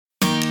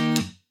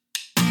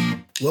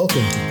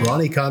Welcome to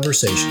Brawny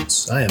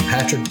Conversations. I am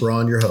Patrick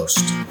Braun, your host.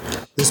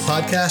 This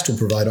podcast will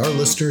provide our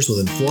listeners with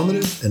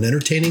informative and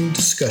entertaining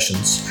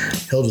discussions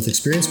held with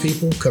experienced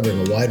people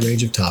covering a wide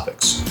range of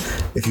topics.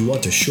 If you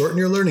want to shorten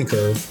your learning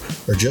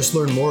curve or just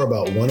learn more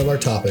about one of our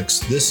topics,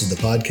 this is the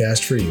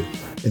podcast for you.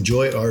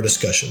 Enjoy our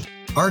discussion.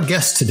 Our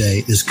guest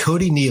today is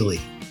Koedi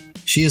Nealy.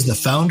 She is the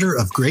founder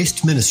of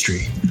Graced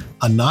Ministry,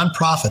 a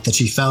nonprofit that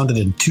she founded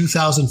in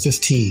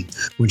 2015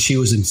 when she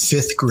was in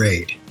 5th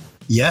grade.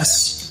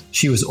 Yes,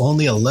 she was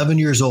only 11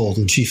 years old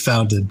when she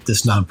founded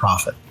this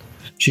nonprofit.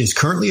 She is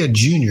currently a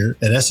junior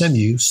at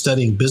SMU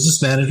studying business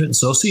management and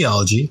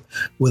sociology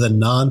with a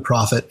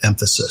nonprofit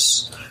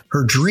emphasis.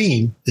 Her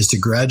dream is to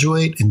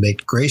graduate and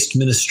make Graced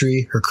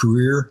Ministry her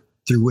career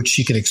through which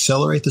she can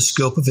accelerate the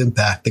scope of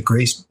impact that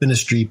Graced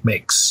Ministry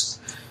makes.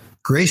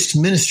 Graced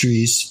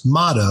Ministry's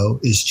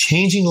motto is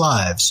changing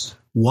lives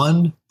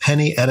one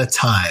penny at a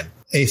time.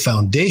 A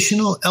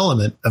foundational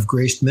element of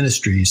Graced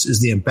Ministries is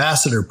the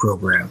Ambassador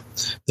Program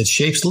that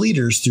shapes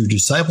leaders through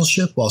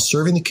discipleship while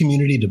serving the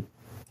community to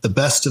the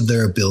best of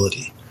their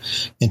ability.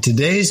 In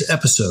today's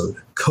episode,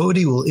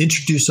 Koedi will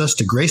introduce us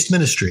to Graced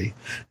Ministry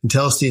and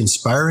tell us the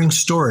inspiring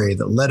story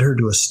that led her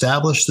to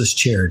establish this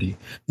charity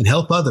and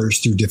help others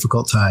through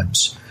difficult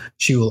times.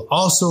 She will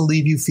also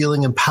leave you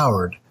feeling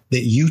empowered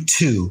that you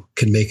too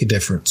can make a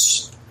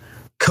difference.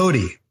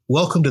 Koedi,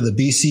 welcome to the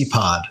BC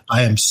Pod.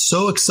 I am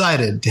so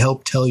excited to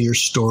help tell your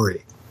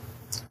story.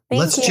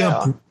 Thank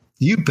you.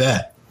 You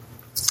bet.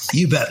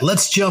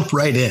 Let's jump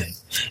right in.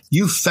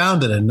 You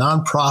founded a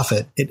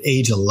nonprofit at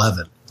age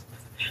 11.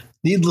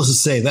 Needless to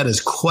say, that is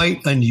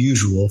quite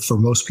unusual for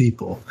most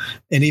people,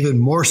 and even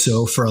more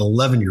so for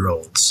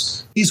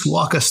 11-year-olds. Please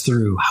walk us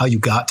through how you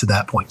got to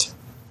that point.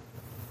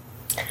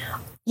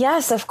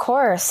 Yes, of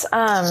course.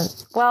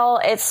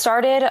 Well, it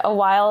started a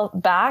while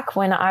back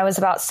when I was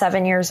about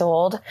 7 years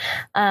old.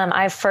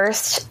 I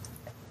first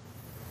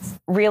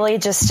really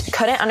just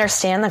couldn't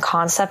understand the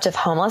concept of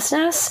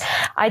homelessness.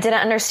 I didn't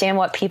understand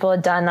what people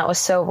had done that was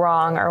so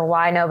wrong or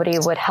why nobody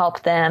would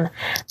help them.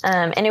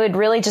 And it would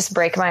really just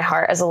break my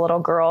heart as a little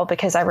girl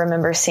because I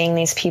remember seeing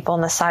these people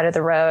on the side of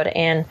the road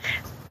and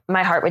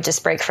my heart would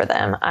just break for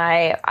them.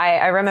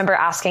 I remember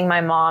asking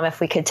my mom if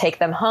we could take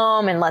them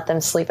home and let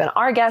them sleep in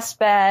our guest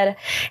bed.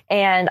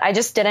 And I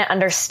just didn't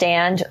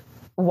understand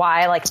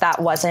why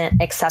that wasn't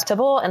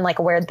acceptable and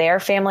where their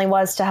family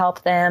was to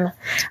help them.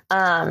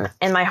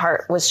 And my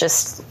heart was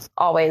just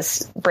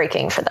always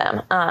breaking for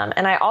them.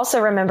 And I also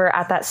remember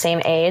at that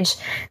same age,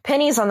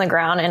 pennies on the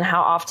ground and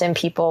how often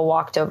people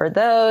walked over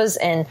those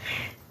and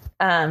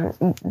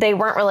they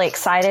weren't really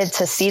excited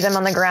to see them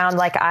on the ground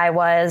like I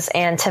was.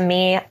 And to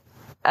me,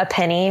 a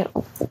penny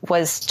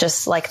was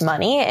just like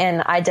money.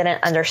 And I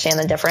didn't understand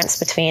the difference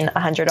between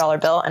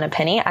 $100 bill and a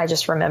penny. I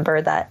just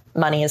remember that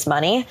money is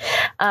money.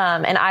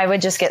 And I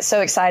would just get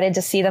so excited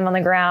to see them on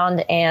the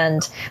ground.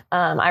 And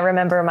I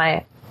remember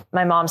my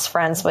mom's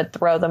friends would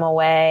throw them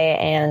away.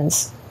 And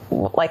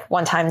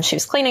one time she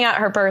was cleaning out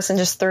her purse and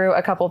just threw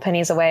a couple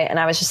pennies away. And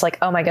I was just like,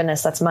 oh my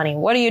goodness, that's money.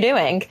 What are you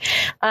doing?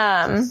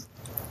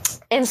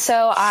 And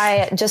so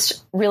I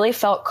just really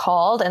felt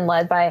called and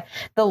led by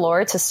the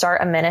Lord to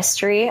start a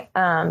ministry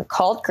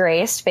called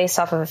Grace, based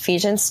off of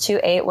Ephesians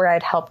 2:8, where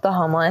I'd help the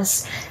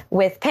homeless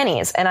with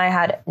pennies. And I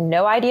had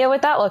no idea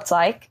what that looked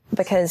like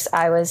because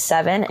I was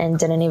 7 and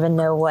didn't even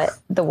know what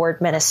the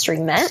word ministry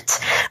meant.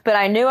 But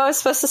I knew I was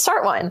supposed to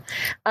start one.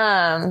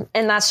 And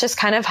that's just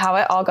kind of how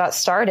it all got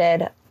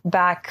started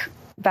back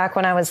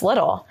when I was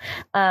little.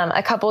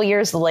 A couple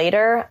years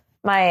later,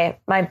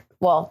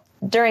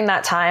 during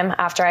that time,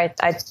 after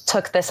I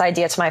took this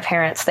idea to my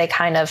parents, they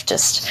kind of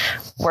just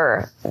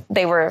were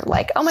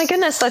like, oh my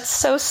goodness, that's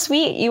so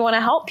sweet. You want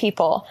to help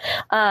people.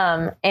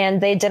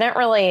 And they didn't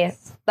really,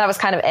 that was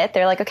kind of it.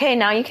 They're like, okay,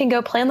 now you can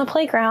go play on the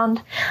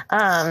playground.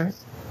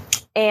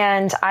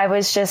 And I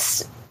was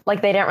just they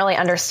didn't really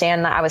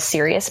understand that I was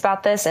serious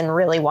about this and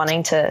really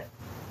wanting to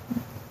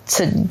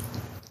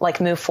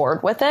move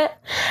forward with it.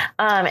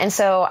 And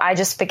so I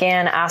just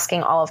began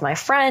asking all of my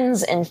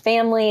friends and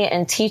family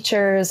and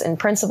teachers and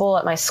principal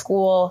at my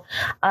school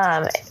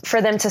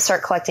for them to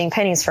start collecting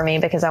pennies for me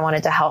because I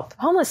wanted to help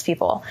homeless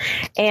people.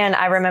 And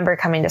I remember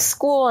coming to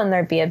school and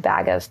there'd be a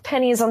bag of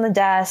pennies on the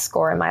desk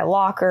or in my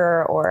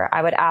locker, or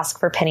I would ask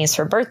for pennies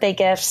for birthday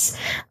gifts.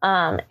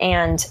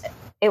 And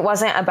it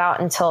wasn't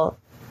about until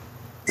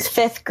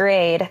 5th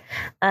grade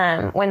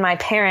when my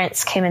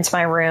parents came into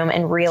my room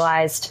and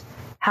realized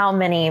how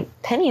many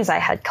pennies I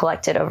had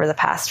collected over the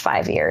past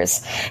 5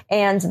 years.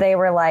 And they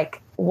were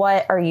like,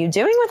 what are you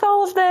doing with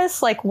all of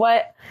this?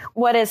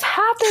 What is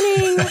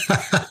happening?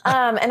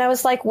 And I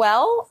was like,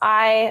 well,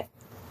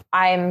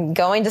 I'm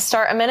going to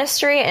start a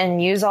ministry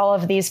and use all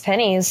of these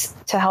pennies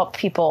to help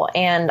people.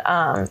 And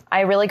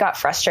I really got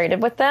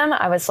frustrated with them.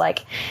 I was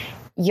like,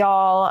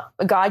 y'all,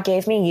 God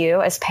gave me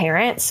you as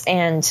parents,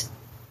 and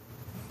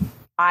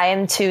I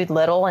am too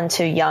little and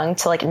too young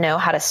to know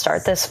how to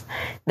start this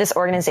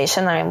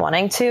organization that I'm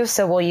wanting to.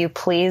 So will you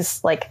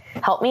please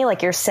help me?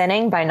 You're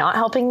sinning by not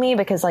helping me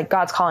because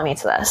God's calling me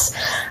to this.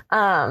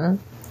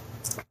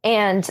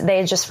 And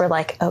they just were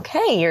like,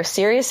 okay, you're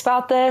serious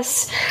about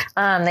this.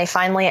 They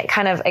finally, it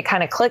kind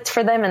of clicked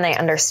for them, and they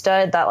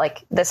understood that like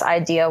this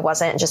idea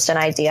wasn't just an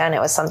idea, and it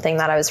was something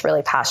that I was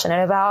really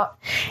passionate about.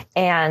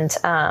 And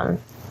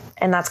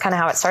that's kind of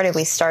how it started.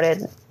 We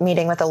started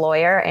meeting with a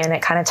lawyer, and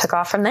it kind of took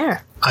off from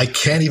there. I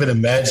can't even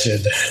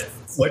imagine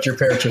what your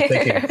parents were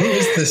thinking. Who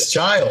is this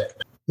child?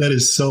 That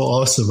is so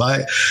awesome.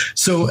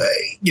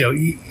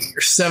 You're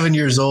 7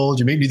 years old.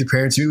 You meet with your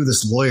parents, you meet with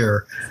this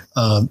lawyer.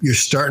 You're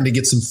starting to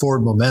get some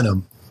forward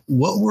momentum.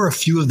 What were a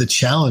few of the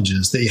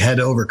challenges that you had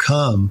to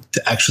overcome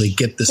to actually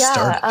get this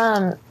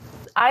started?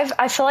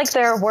 I feel like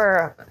there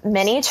were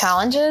many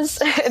challenges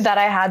that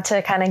I had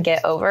to kind of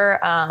get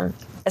over,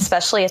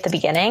 especially at the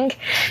beginning.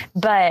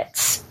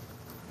 But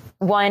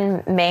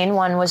one main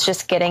one was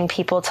just getting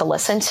people to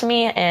listen to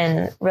me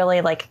and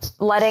really like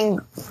letting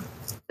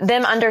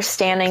them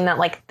understanding that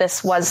like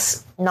this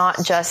was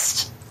not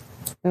just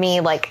me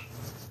like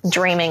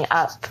dreaming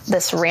up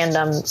this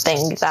random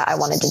thing that I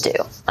wanted to do.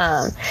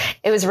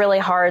 It was really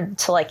hard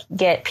to like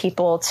get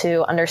people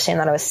to understand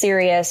that I was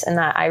serious and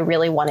that I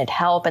really wanted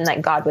help and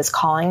that God was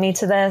calling me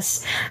to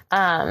this.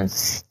 And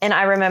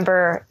I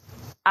remember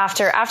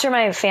after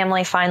my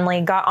family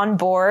finally got on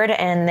board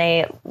and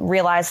they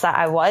realized that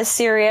I was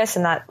serious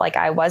and that like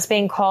I was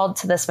being called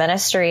to this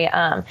ministry.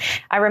 I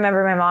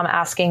remember my mom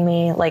asking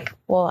me like,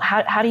 well,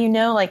 how do you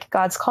know like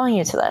God's calling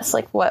you to this?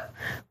 Like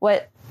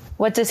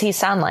what does he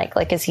sound like?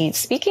 Like, is he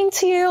speaking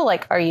to you?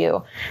 Like, are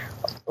you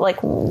like,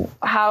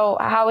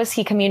 how is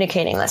he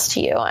communicating this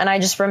to you? And I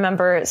just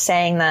remember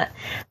saying that,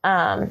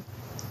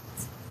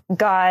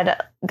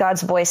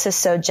 God's voice is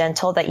so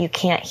gentle that you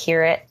can't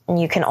hear it and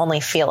you can only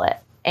feel it.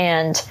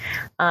 And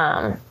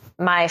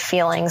my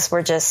feelings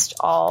were just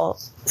all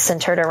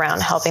centered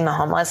around helping the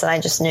homeless. And I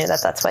just knew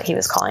that that's what he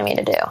was calling me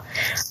to do.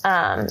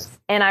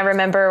 And I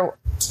remember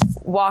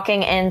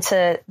walking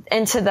into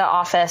the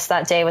office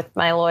that day with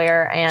my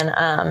lawyer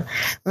and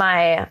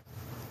my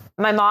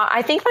mom.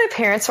 I think my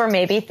parents were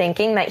maybe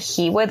thinking that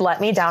he would let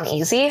me down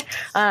easy.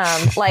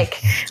 Like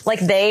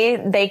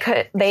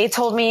they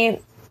told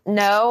me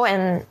no.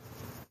 And,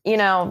 you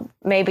know,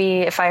 maybe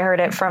if I heard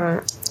it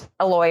from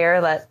a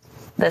lawyer that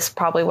this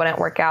probably wouldn't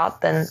work out,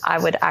 then I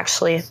would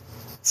actually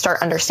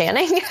start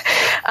understanding.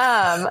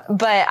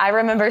 But I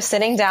remember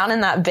sitting down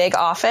in that big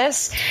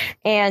office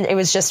and it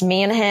was just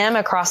me and him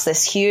across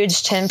this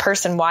huge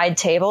 10-person wide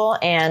table.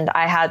 And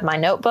I had my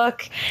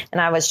notebook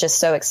and I was just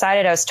so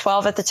excited. I was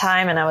 12 at the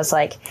time. And I was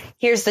like,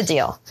 here's the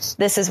deal.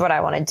 This is what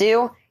I want to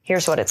do.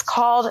 Here's what it's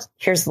called.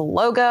 Here's the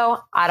logo.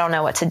 I don't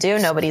know what to do.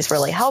 Nobody's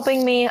really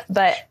helping me,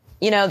 but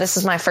you know, this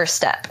is my first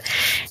step.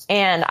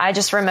 And I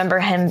just remember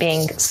him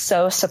being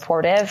so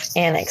supportive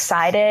and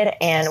excited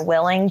and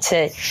willing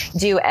to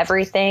do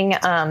everything,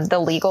 the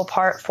legal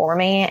part for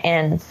me.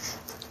 And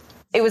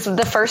it was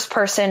the first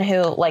person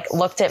who like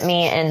looked at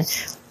me and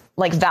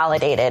like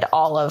validated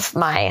all of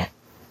my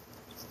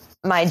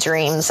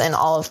dreams and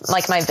all of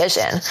like my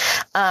vision.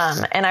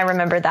 And I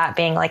remember that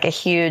being like a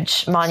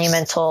huge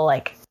monumental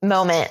like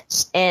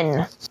moment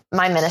in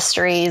my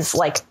ministry's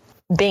like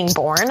being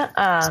born,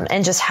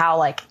 and just how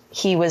like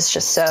he was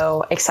just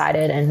so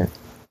excited and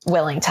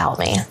willing to help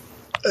me.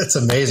 That's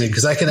amazing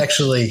because I can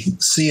actually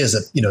see as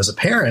a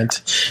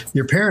parent,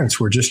 your parents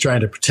were just trying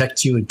to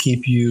protect you and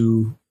keep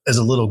you as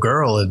a little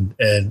girl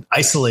and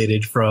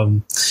isolated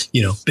from,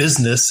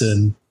 business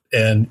and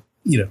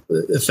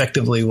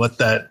effectively what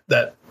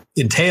that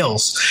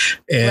entails.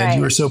 And right.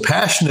 You were so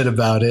passionate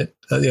about it.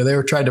 They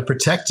were trying to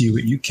protect you,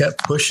 but you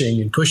kept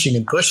pushing and pushing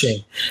and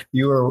pushing.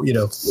 You were,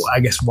 I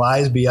guess,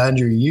 wise beyond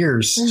your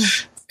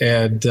years.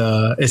 And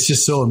it's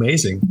just so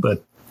amazing.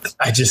 But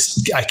I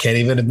can't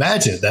even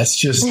imagine. That's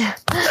just,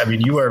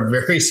 you are a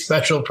very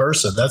special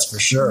person. That's for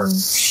sure.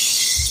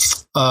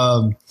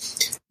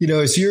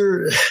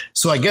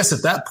 So I guess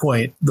at that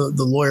point, the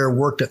lawyer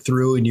worked it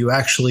through and you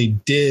actually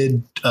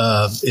did,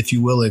 if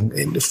you will,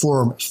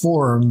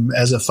 form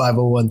as a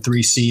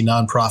 501(c)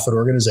 nonprofit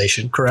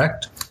organization,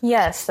 correct?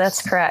 Yes,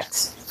 that's correct.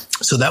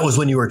 So that was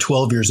when you were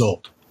 12 years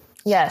old.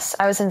 Yes,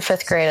 I was in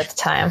 5th grade at the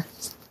time.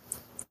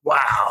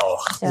 Wow.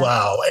 Yeah.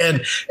 Wow.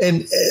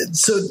 And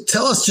so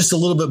tell us just a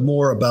little bit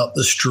more about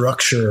the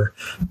structure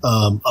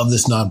of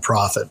this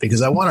nonprofit,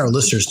 because I want our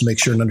listeners to make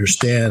sure and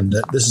understand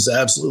that this is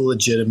absolutely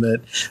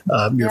legitimate.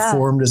 You're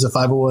formed as a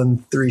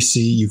 501(c).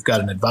 You've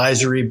got an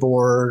advisory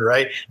board,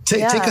 right?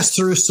 Take us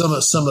through some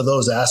of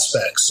those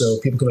aspects so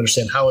people can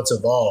understand how it's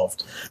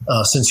evolved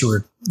since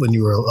when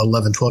you were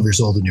 11, 12 years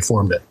old and you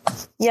formed it.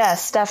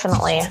 Yes,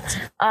 definitely.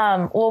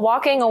 Well,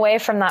 walking away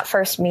from that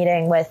first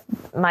meeting with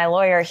my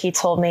lawyer, he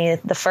told me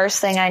the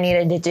first thing I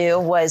needed to do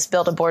was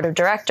build a board of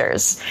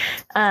directors.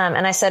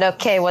 And I said,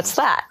 okay, what's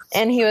that?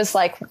 And he was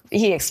like,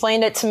 he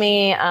explained it to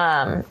me,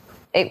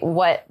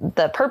 what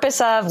the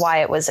purpose of,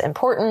 why it was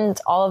important,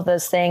 all of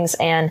those things.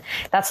 And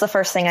that's the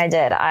first thing I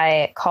did.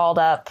 I called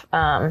up,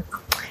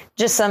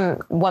 just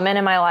some women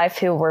in my life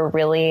who were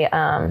really,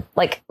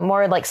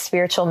 more like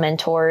spiritual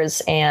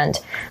mentors and,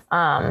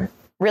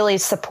 really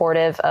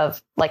supportive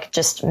of like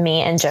just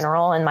me in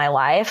general in my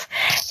life.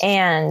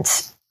 And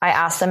I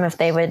asked them if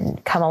they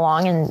would come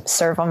along and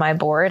serve on my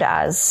board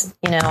as,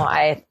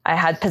 I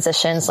had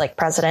positions like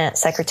president,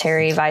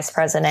 secretary, vice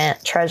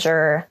president,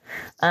 treasurer,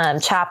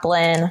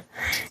 chaplain.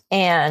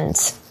 And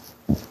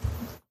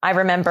I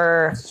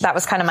remember that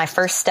was kind of my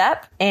first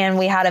step, and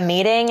we had a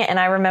meeting, and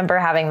I remember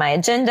having my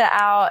agenda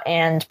out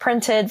and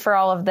printed for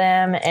all of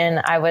them. And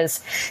I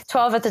was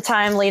 12 at the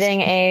time, leading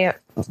a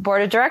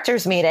board of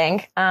directors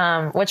meeting,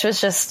 which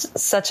was just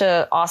such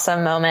an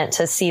awesome moment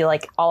to see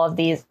like all of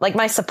these, like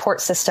my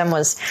support system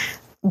was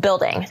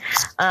building.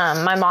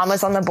 My mom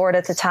was on the board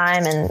at the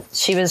time, and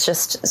she was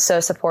just so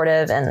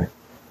supportive and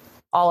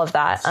all of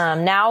that.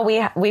 Now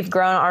we've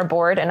grown our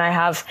board, and I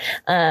have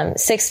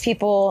 6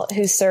 people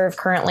who serve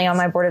currently on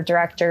my board of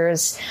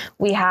directors.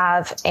 We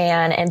have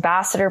an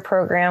ambassador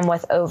program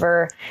with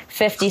over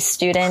 50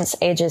 students,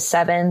 ages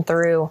 7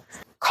 through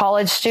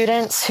college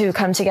students, who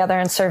come together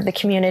and serve the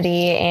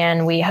community,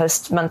 and we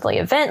host monthly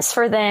events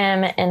for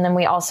them. And then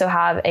we also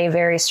have a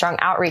very strong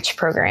outreach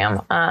program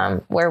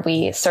where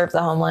we serve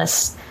the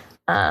homeless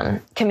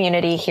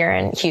community here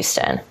in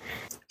Houston.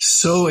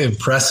 So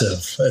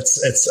impressive.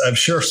 I'm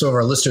sure some of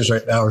our listeners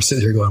right now are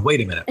sitting here going, wait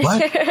a minute,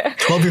 what?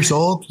 12 years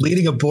old,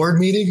 leading a board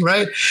meeting,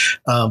 right?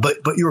 But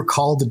you were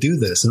called to do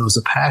this, and it was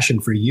a passion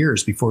for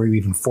years before you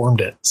even formed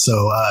it.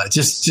 So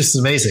just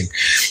amazing.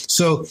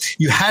 So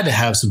you had to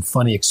have some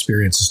funny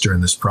experiences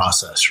during this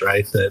process,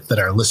 right? That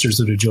our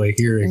listeners would enjoy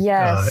hearing.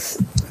 Yes.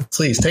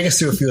 Please take us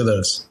through a few of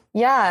those.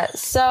 Yeah.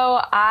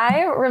 So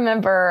I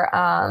remember,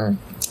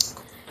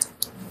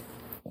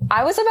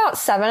 I was about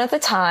 7 at the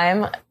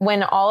time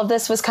when all of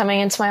this was coming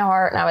into my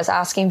heart, and I was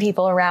asking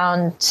people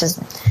around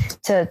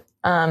to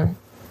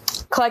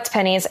collect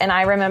pennies. And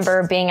I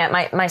remember being at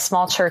my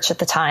small church at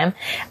the time,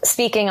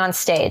 speaking on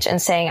stage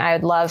and saying, I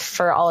would love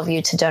for all of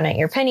you to donate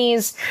your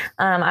pennies.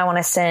 I want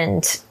to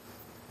send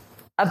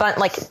a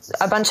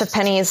bunch of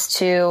pennies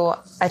to,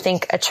 I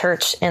think, a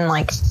church in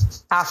like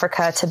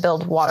Africa to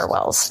build water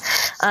wells.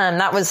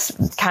 That was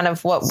kind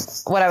of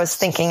what I was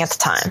thinking at the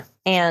time.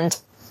 And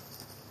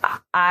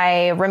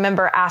I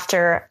remember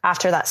after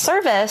that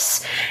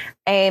service,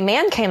 a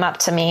man came up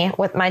to me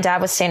with my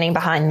dad was standing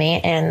behind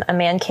me, and a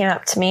man came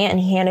up to me and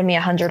he handed me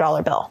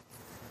 $100 bill.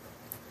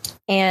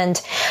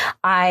 And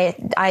I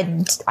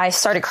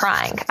started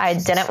crying. I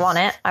didn't want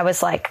it. I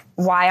was like,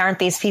 why aren't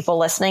these people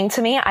listening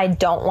to me? I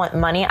don't want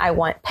money. I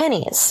want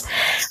pennies.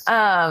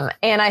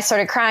 And I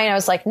started crying. I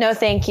was like, no,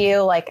 thank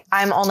you. Like,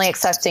 I'm only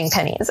accepting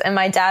pennies. And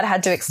my dad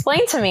had to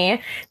explain to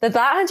me that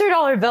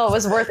 $100 bill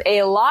was worth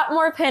a lot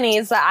more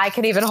pennies that I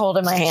could even hold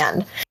in my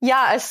hand.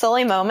 Yeah. A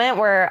silly moment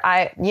where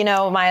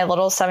my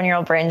little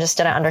 7-year-old brain just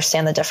didn't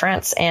understand the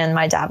difference. And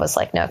my dad was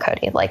like, no,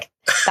 Koedi, like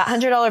that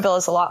 $100 bill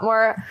is a lot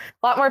more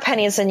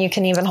pennies than you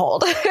can even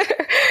hold.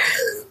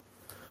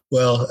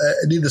 Well,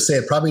 I need to say,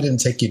 it probably didn't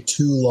take you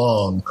too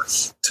long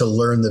to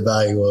learn the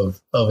value of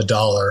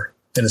 $1,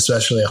 and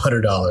especially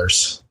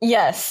 $100.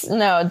 Yes,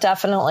 no,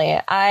 definitely.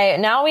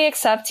 Now we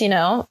accept,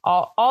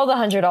 all the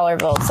 $100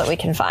 bills that we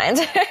can find.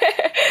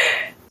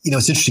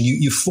 It's interesting.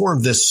 You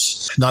formed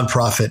this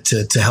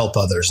nonprofit to help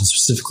others, and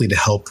specifically to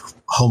help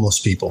homeless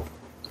people.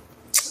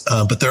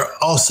 But there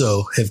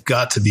also have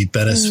got to be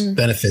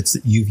benefits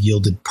that you've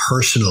yielded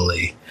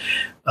personally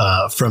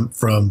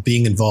from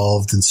being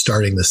involved in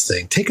starting this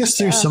thing. Take us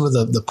through some of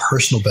the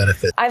personal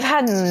benefits. I've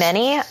had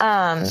many,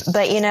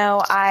 but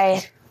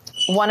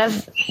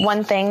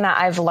one thing that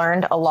I've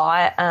learned a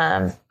lot,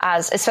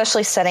 as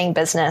especially studying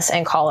business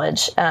in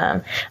college,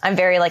 I'm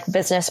very like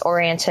business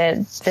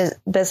oriented,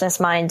 business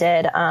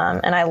minded.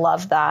 And I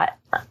love that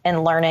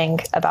and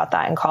learning about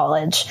that in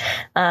college.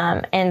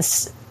 And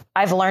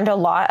I've learned a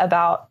lot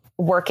about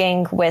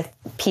working with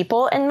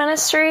people in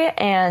ministry,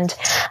 and,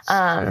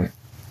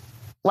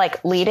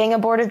 like leading a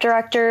board of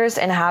directors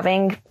and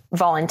having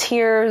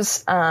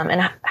volunteers,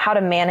 and how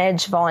to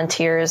manage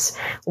volunteers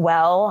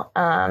well,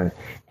 and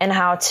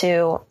how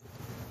to,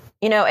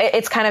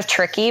 it's kind of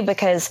tricky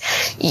because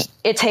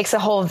it takes a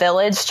whole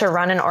village to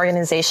run an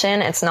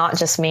organization. It's not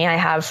just me. I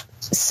have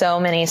so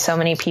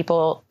many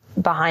people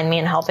behind me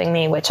and helping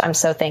me, which I'm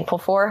so thankful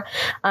for.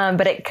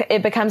 But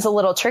it becomes a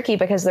little tricky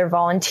because they're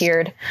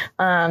volunteered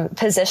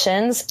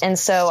positions. And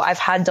so I've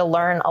had to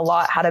learn a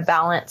lot how to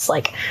balance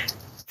like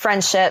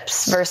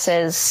friendships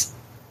versus,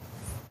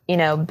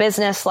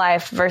 business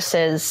life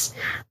versus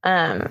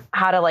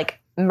how to like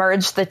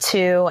merge the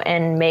two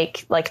and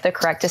make like the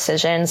correct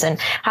decisions, and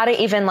how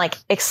to even like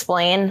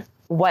explain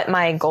what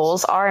my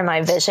goals are and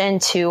my vision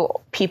to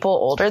people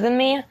older than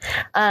me.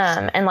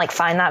 And like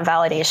find that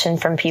validation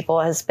from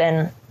people has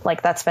been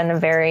like, that's been a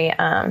very,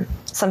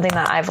 something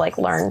that I've like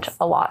learned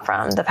a lot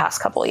from the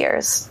past couple of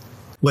years.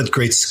 What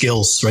great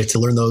skills, right? To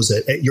learn those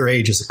at your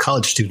age as a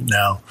college student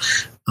now.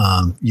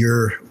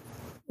 You're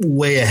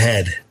way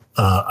ahead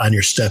on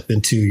your step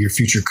into your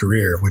future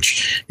career,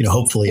 which,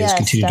 hopefully has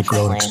continued to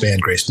grow and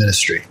expand Grace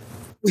Ministry.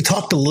 We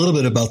talked a little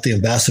bit about the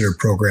ambassador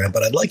program,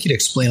 but I'd like you to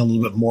explain a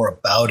little bit more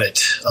about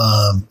it,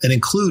 and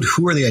include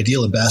who are the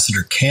ideal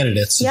ambassador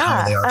candidates and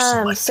how they are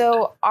selected.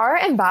 So our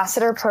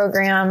ambassador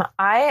program,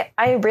 I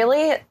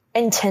really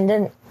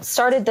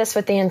started this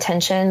with the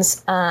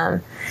intentions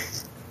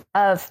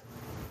of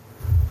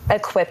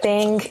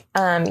equipping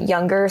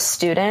younger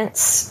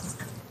students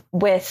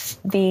with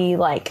the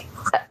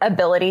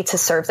ability to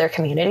serve their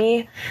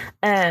community.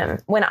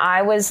 When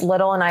I was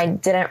little and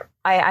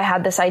I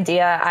had this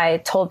idea, I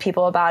told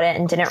people about it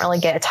and didn't really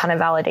get a ton of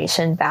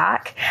validation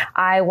back.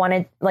 I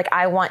want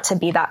to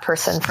be that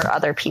person for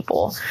other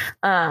people.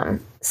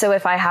 So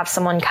if I have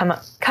someone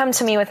come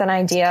to me with an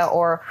idea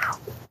or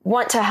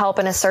want to help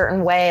in a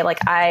certain way,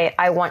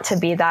 I want to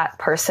be that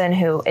person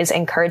who is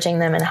encouraging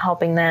them and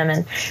helping them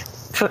and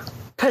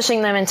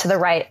pushing them into the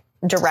right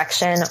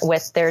direction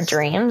with their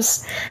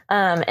dreams.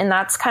 And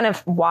that's kind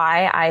of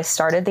why I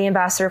started the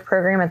ambassador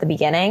program at the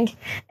beginning.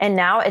 And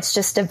now it's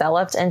just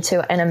developed into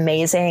an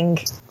amazing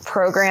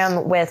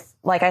program with,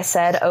 like I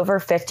said, over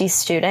 50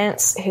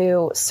 students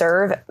who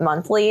serve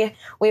monthly.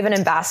 We have an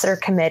ambassador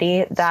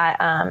committee that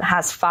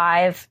has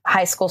 5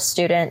 high school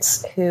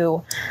students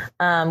who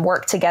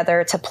work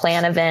together to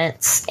plan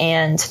events,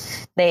 and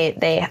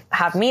they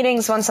have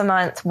meetings once a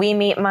month. We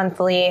meet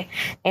monthly,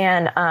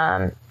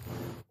 and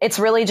it's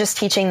really just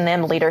teaching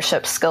them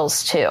leadership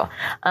skills too.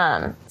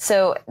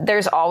 So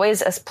there's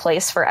always a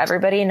place for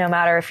everybody, no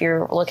matter if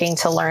you're looking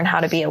to learn how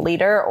to be a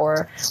leader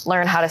or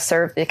learn how to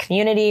serve the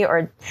community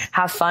or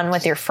have fun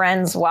with your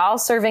friends while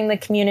serving the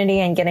community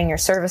and getting your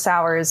service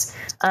hours.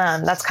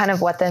 That's kind of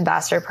what the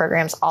ambassador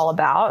program's all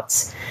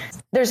about.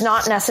 There's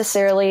not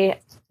necessarily,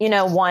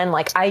 one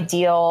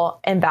ideal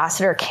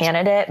ambassador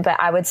candidate, but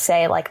I would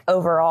say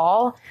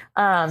overall,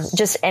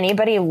 just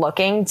anybody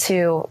looking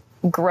to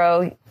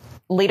grow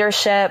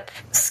leadership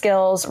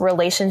skills,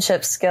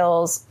 relationship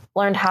skills,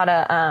 learned how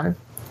to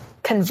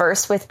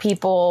converse with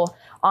people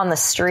on the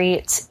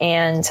street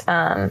and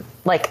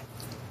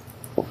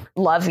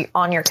love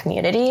on your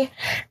community.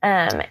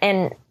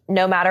 And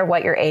no matter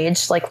what your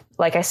age, like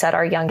I said,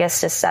 our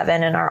youngest is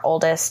 7 and our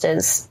oldest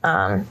is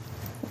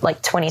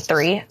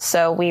 23.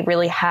 So we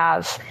really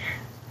have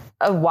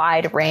a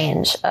wide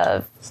range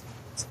of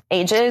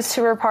ages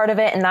who are part of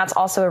it. And that's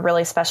also a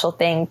really special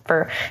thing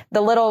for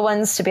the little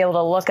ones to be able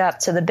to look up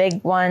to the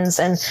big ones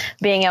and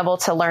being able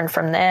to learn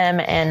from them,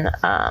 and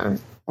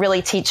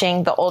really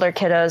teaching the older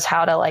kiddos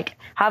how to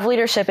have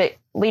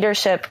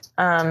leadership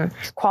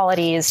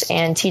qualities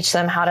and teach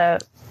them how to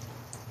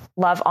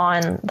love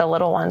on the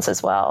little ones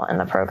as well in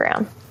the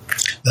program.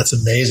 That's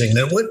amazing.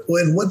 Now,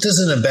 what does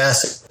an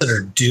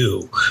ambassador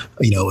do?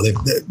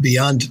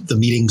 Beyond the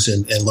meetings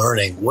and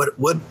learning, what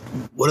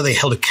are they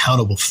held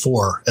accountable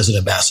for as an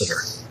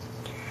ambassador?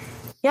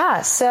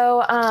 Yeah.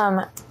 So,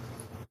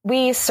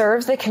 we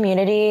serve the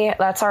community.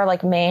 That's our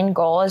main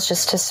goal, is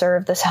just to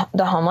serve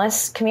the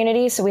homeless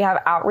community. So we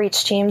have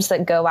outreach teams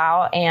that go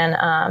out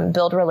and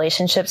build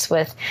relationships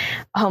with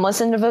homeless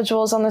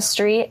individuals on the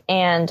street.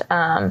 And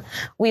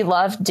we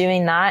love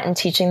doing that and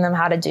teaching them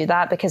how to do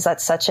that, because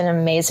that's such an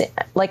amazing,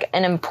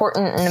 an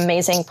important and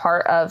amazing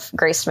part of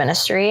Grace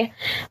Ministry.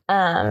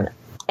 And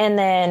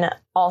then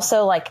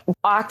also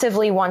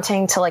actively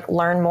wanting to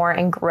learn more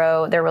and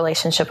grow their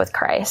relationship with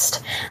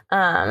Christ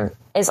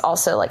is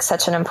also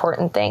such an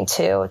important thing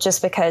too,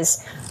 just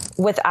because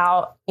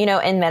without,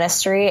 in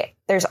ministry,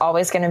 there's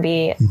always going to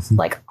be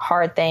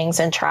hard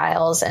things and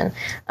trials. And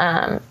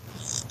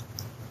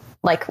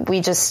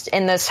we just,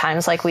 in those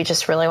times, we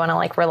just really want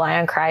to rely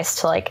on Christ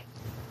to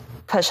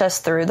push us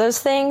through those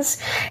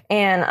things.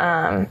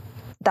 And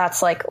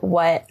that's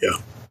what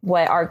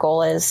our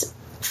goal is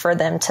for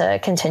them to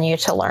continue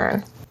to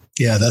learn.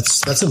 Yeah,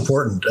 that's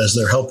important as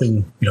they're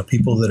helping,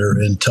 people that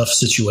are in tough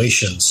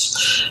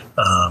situations.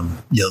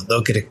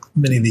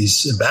 Many of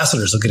these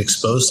ambassadors will get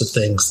exposed to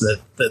things that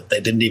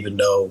they didn't even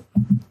know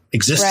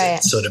existed.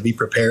 Right. So to be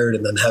prepared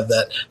and then have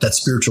that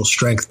spiritual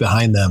strength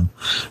behind them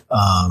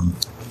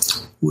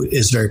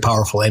is very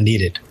powerful and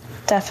needed.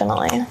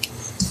 Definitely.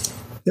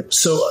 Yep.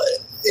 So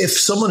if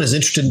someone is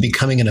interested in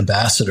becoming an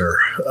ambassador,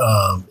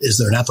 is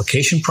there an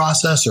application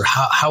process, or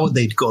how would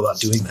they go about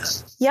doing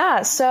that?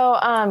 Yeah. So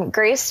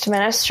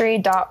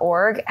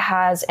gracedministry.org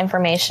has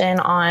information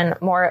on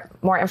more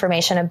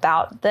information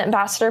about the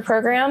ambassador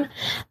program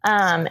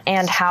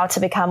and how to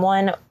become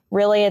one.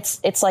 Really,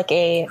 it's like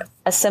a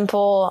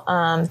simple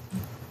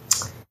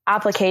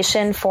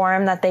application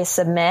form that they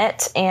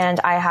submit, and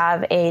I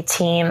have a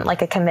team,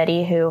 a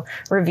committee, who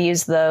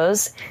reviews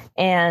those.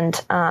 And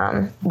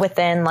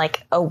within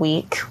a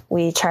week,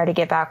 we try to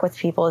get back with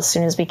people as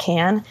soon as we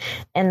can.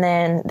 And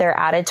then they're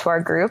added to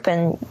our group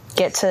and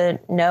get to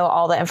know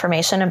all the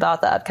information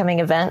about the upcoming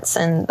events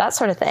and that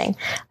sort of thing.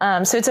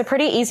 So it's a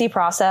pretty easy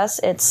process.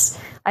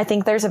 I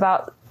think there's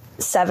about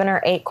 7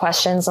 or 8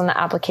 questions on the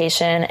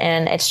application.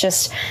 And it's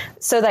just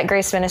so that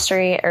Grace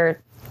Ministry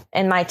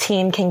and my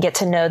team can get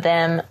to know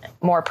them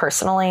more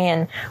personally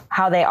and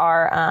how they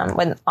are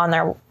when on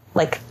their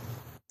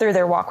through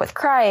their walk with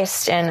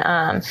Christ,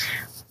 and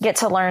get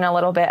to learn a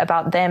little bit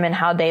about them and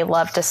how they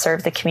love to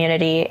serve the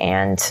community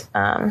and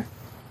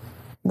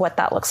what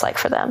that looks like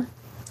for them.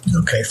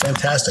 Okay,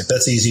 fantastic.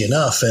 That's easy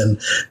enough. And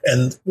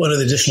one of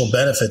the additional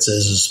benefits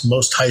is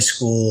most high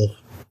school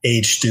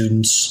age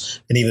students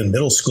and even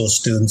middle school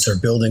students are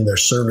building their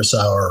service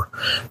hour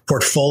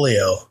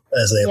portfolio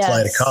as they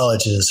apply to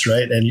colleges,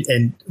 right?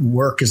 And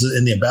work as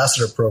in the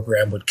ambassador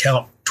program would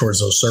count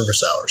towards those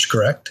service hours,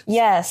 correct?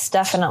 Yes,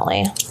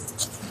 definitely.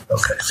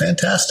 Okay,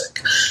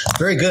 fantastic.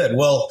 Very good.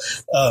 Well,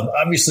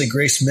 obviously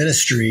Grace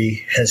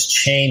Ministry has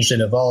changed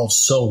and evolved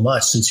so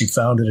much since you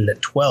founded it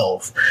at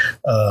 12,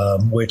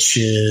 which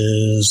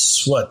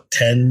is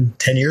 10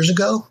 years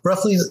ago,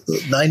 roughly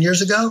 9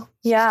 years ago?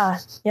 Yeah,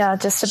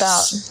 just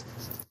about.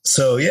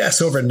 So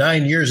over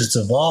 9 years it's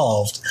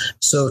evolved.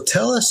 So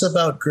tell us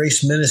about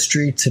Grace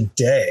Ministry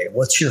today.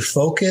 What's your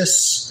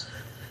focus?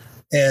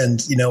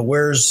 And,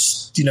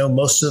 where's,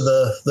 most of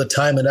the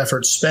time and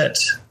effort spent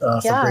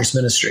for Grace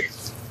Ministry?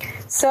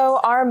 So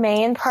our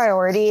main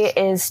priority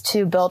is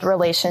to build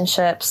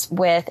relationships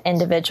with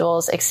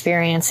individuals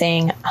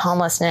experiencing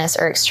homelessness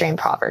or extreme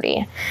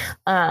poverty.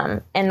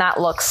 And that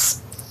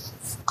looks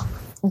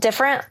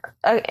different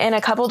in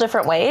a couple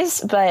different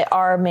ways, but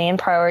our main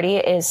priority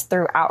is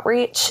through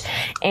outreach.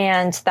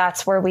 And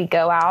that's where we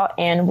go out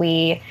and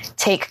we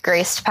take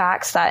grace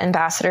packs that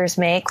ambassadors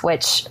make,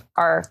 which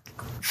are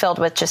filled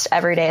with just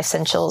everyday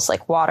essentials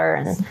like water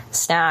and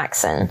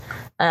snacks. And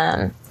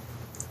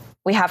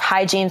we have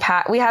hygiene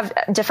pack. We have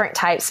different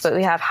types, but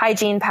we have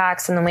hygiene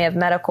packs, and then we have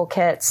medical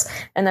kits,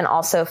 and then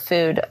also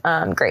food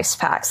grace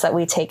packs that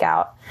we take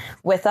out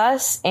with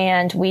us.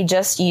 And we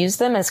just use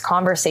them as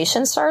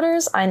conversation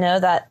starters. I know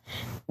that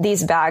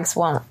these bags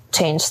won't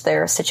change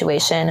their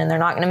situation, and they're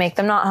not going to make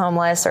them not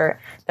homeless, or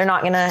they're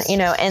not going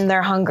to, end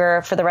their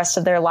hunger for the rest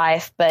of their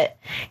life. But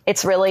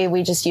it's really,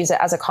 we just use it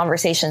as a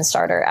conversation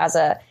starter, as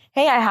a,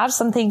 hey, I have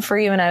something for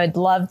you, and I would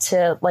love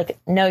to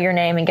know your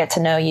name and get to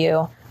know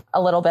you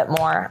a little bit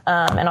more,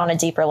 and on a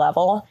deeper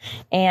level.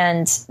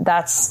 And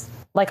that's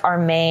our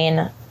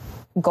main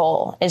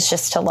goal, is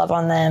just to love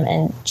on them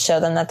and show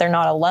them that they're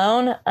not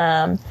alone.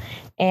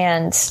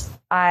 And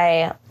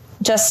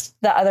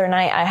the other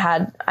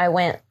night I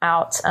went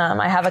out,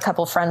 I have a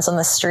couple friends on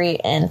the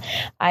street, and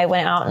I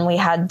went out and we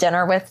had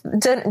dinner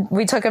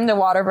we took them to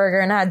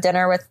Whataburger and had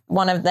dinner with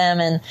one of them,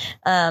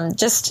 and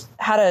just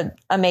had an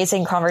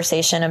amazing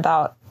conversation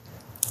about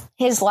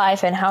his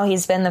life and how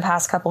he's been the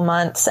past couple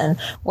months and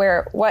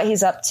what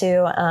he's up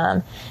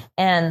to.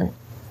 And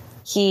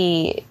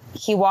he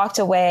walked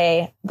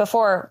away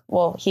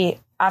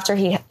after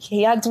he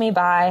hugged me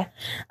bye.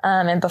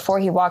 And before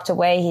he walked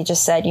away, he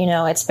just said,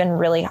 it's been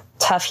really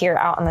tough here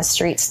out on the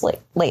streets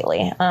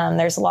lately.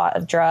 There's a lot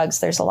of drugs.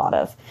 There's a lot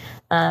of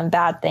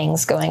bad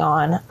things going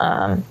on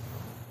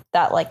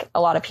that a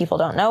lot of people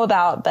don't know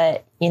about,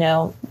 but,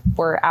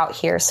 we're out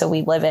here, so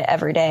we live it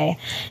every day.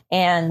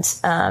 And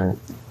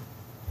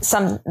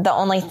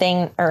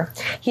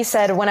he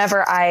said,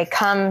 whenever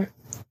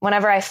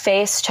I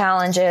face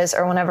challenges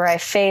or whenever I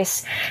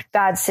face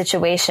bad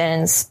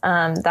situations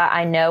that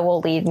I know will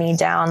lead me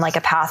down a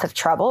path of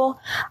trouble,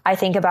 I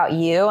think about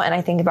you, and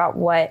I think about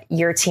what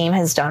your team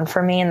has done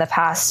for me in the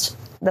past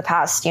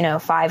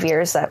 5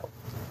 years that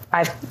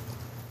I've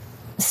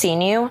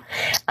seen you.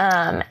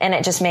 And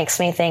it just makes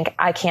me think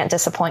I can't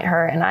disappoint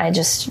her, and I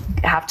just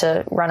have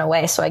to run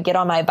away. So I get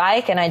on my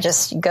bike and I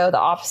just go the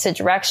opposite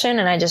direction,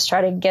 and I just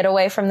try to get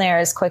away from there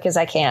as quick as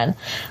I can.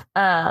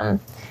 And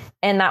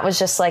that was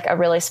just a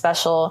really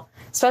special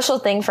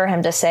thing for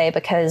him to say,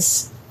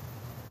 because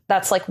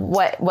that's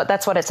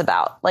that's what it's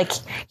about.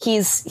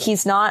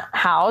 He's not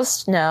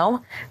housed,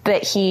 no,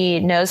 but he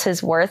knows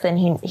his worth,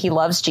 and he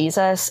loves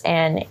Jesus,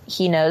 and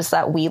he knows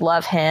that we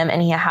love him,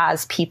 and he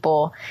has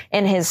people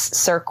in his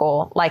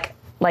circle like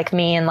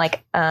me and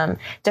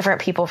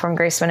different people from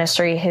Grace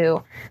Ministry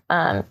who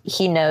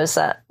he knows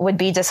that would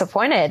be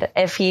disappointed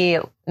if he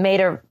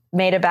made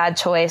a bad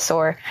choice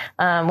or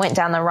went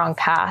down the wrong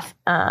path.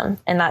 And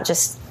that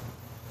just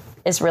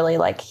is really,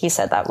 he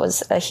said, that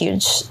was a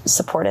huge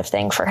supportive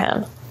thing for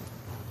him.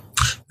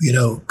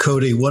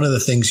 Koedi, one of the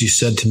things you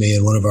said to me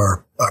in one of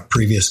our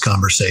previous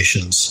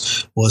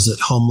conversations was that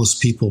homeless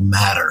people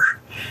matter.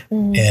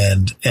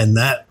 Mm-hmm. And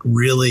that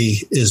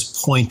really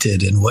is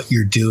pointed in what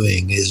you're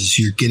doing, is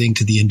you're getting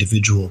to the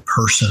individual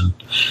person,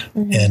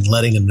 mm-hmm. and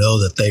letting them know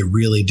that they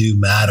really do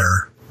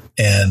matter,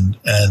 and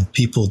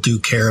people do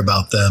care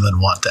about them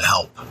and want to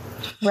help.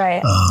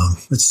 Right.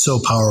 It's so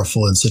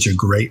powerful and such a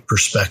great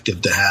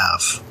perspective to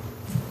have.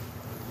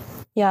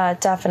 Yeah,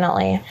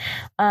 definitely.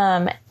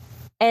 And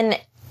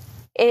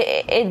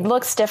it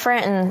looks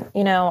different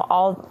in,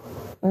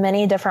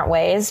 many different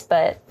ways,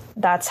 but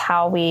that's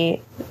how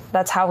we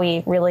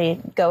really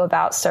go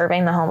about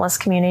serving the homeless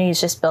community, is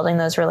just building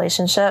those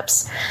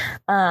relationships.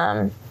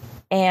 And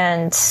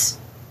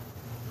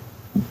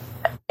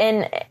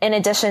in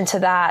addition to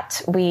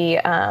that, we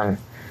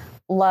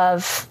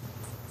love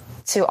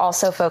to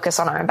also focus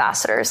on our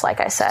ambassadors,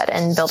 like I said,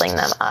 and building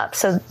them up.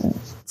 So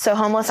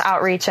homeless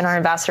outreach and our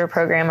ambassador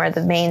program are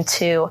the main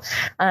two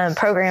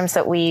programs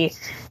that we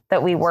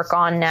work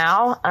on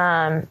now,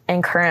 and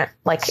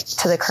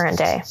to the current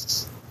day.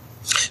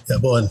 Yeah,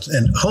 well,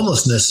 and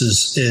homelessness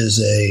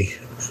is a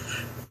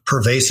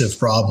pervasive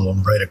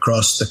problem right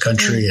across the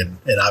country and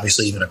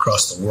obviously even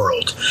across the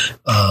world.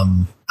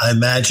 I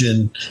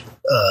imagine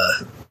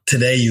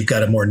today you've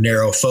got a more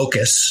narrow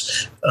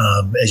focus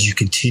as you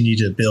continue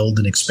to build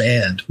and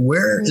expand.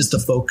 Where is the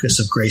focus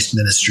of Grace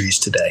Ministries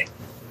today?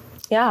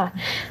 Yeah.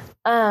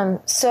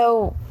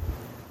 So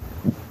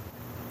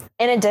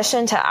in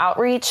addition to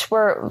outreach,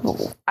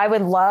 I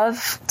would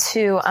love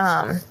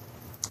to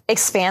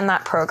expand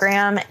that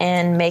program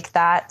and make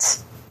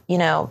that,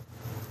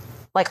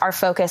 like our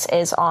focus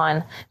is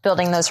on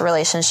building those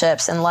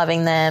relationships and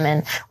loving them.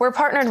 And we're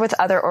partnered with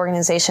other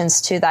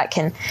organizations too that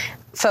can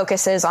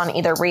focuses on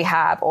either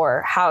rehab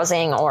or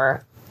housing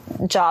or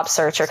job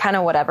search or kind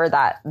of whatever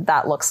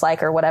that looks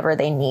like or whatever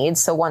they need.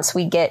 So once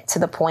we get to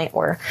the point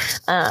where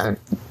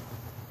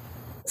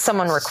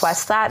someone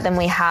requests that, then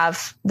we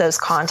have those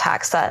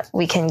contacts that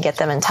we can get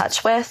them in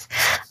touch with.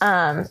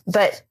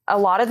 But a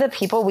lot of the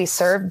people we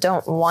serve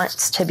don't want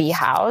to be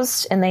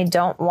housed, and they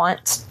don't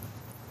want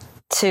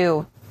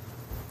to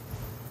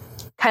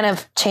kind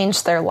of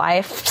change their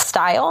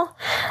lifestyle,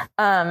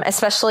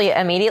 especially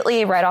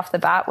immediately right off the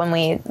bat when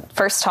we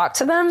first talked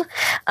to them.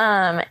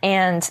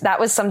 And that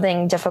was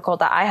something difficult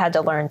that I had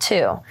to learn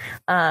too,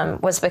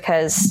 was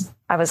because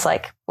I was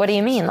like, what do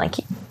you mean?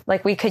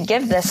 Like we could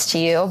give this to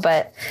you,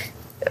 but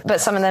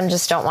some of them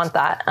just don't want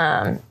that.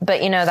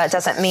 But that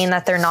doesn't mean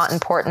that they're not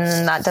important.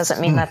 And that doesn't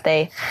mean that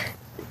they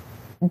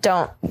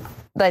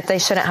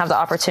shouldn't have the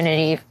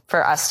opportunity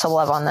for us to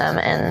love on them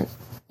and,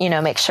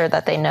 make sure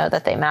that they know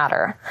that they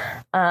matter.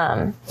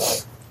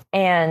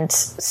 And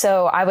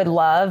so I would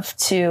love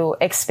to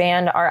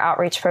expand our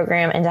outreach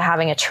program into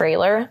having a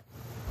trailer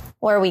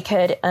where we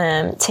could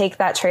take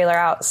that trailer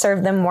out,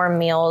 serve them more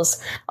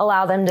meals,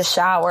 allow them to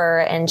shower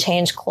and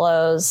change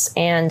clothes,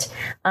 and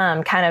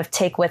kind of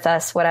take with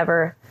us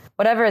whatever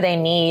they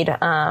need,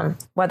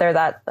 whether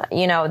that,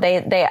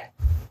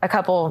 a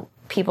couple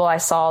people I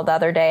saw the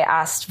other day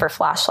asked for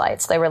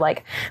flashlights. They were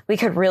like, we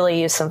could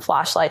really use some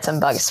flashlights and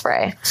bug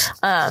spray.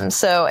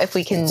 So if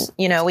we can,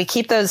 we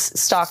keep those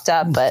stocked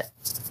up, but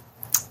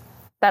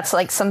that's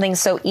like something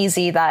so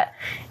easy that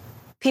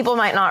people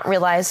might not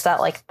realize that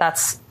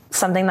that's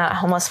something that a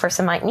homeless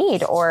person might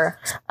need or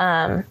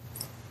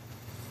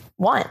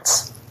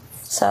want.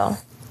 So,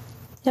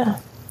 yeah.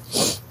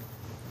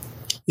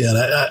 Yeah,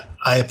 and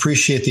I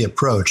appreciate the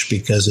approach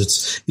because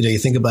it's, you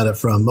think about it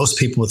from, most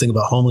people would think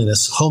about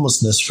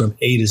homelessness from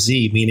A to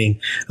Z, meaning,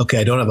 okay,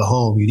 I don't have a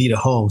home, you need a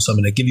home, so I'm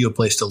going to give you a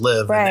place to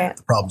live and make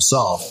the problem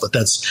solved. But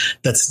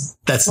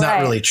that's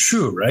not really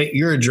true, right?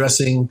 You're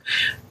addressing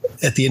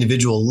at the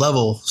individual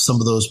level some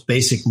of those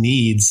basic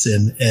needs,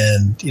 and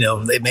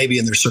they may be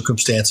in their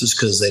circumstances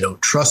because they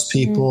don't trust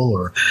people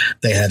or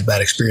they had a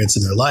bad experience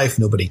in their life,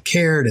 nobody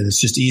cared, and it's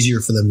just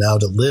easier for them now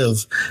to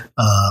live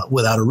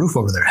without a roof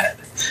over their head.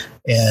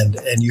 And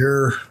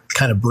you're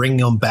kind of bringing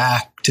them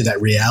back to that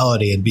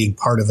reality and being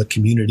part of a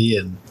community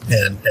and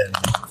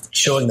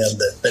showing them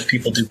that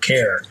people do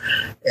care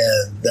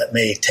and that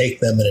may take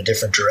them in a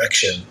different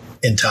direction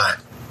in time.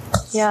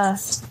 Yeah,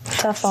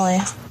 definitely.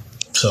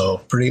 So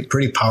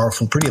pretty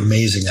powerful, pretty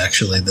amazing,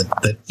 actually,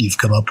 that you've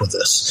come up with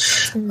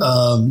this.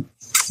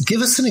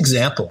 Give us an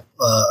example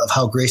of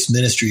how Grace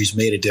Ministries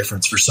made a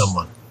difference for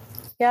someone.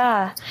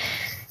 Yeah.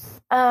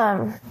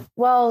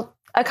 Well,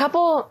 a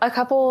couple,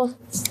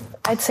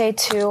 I'd say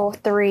 2,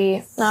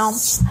 3. No,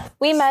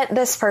 we met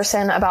this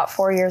person about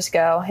 4 years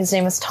ago. His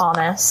name was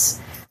Thomas.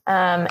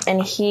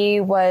 And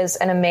he was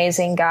an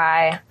amazing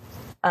guy,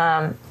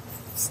 on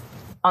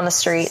the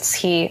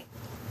streets.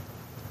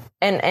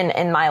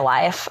 In my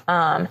life.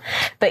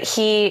 But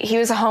he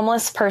was a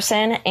homeless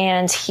person,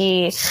 and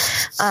he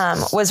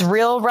was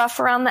real rough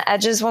around the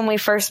edges when we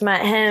first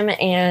met him.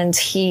 And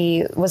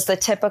he was the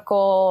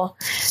typical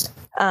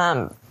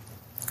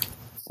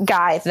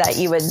guy that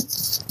you would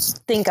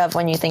think of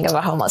when you think of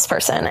a homeless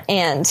person.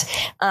 And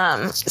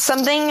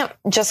something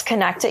just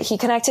connected. He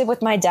connected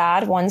with my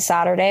dad one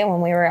Saturday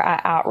when we were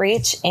at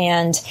outreach.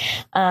 And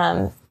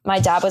my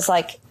dad was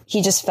like,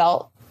 he just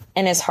felt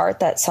in his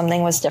heart that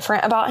something was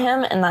different about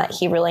him and that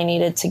he really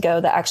needed to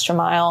go the extra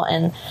mile.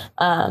 And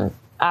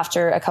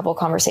after a couple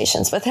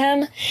conversations with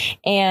him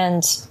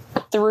and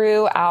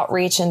through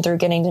outreach and through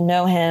getting to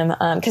know him,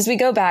 because we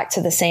go back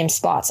to the same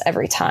spots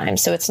every time.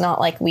 So it's not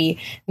like we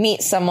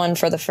meet someone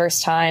for the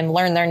first time,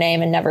 learn their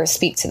name, and never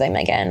speak to them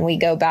again. We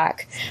go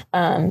back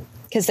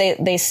because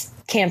they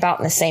camp out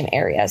in the same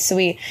area. So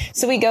we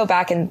go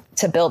back and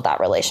to build that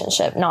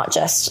relationship, not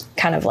just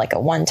kind of like a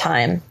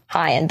one-time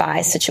hi and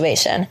bye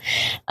situation.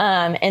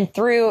 And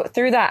through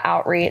that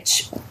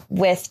outreach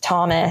with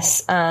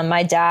Thomas,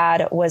 my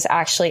dad was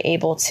actually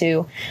able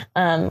to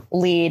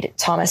lead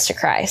Thomas to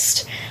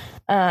Christ.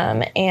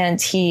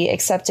 And he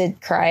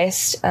accepted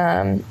Christ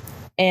in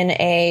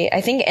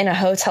a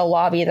hotel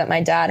lobby that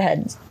my dad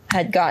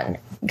had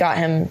got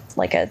him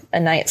like a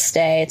night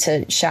stay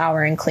to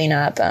shower and clean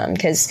up,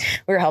 because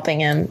we were helping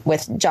him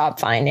with job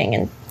finding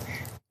and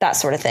that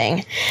sort of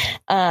thing.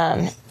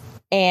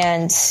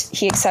 And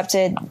he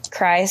accepted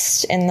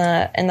Christ in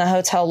the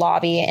hotel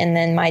lobby. And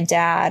then my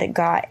dad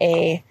got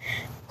a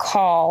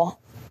call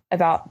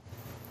about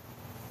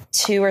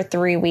 2 or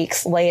 3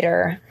 weeks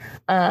later,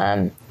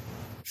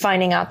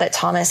 finding out that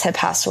Thomas had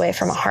passed away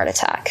from a heart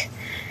attack,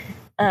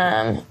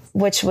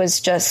 which was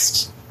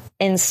just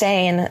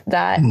insane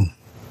that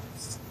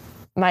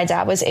my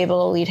dad was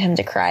able to lead him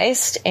to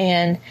Christ.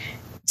 And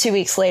 2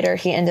 weeks later,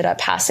 he ended up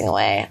passing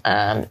away.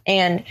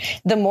 And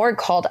the morgue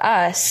called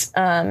us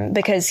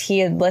because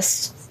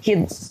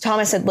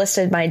Thomas had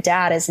listed my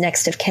dad as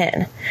next of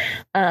kin.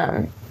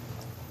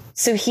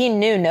 So he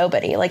knew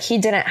nobody. Like, he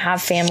didn't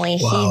have family.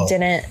 Wow. He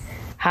didn't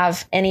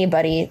have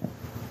anybody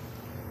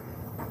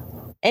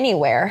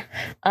anywhere.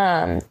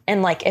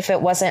 And like, if it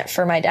wasn't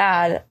for my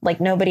dad, like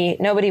nobody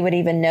would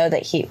even know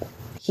that he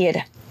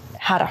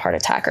had a heart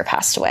attack or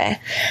passed away.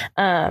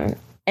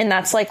 And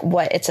that's like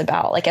what it's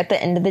about. Like, at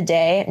the end of the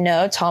day,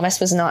 no, Thomas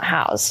was not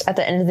housed. At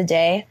the end of the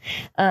day,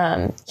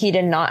 he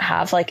did not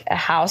have like a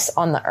house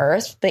on the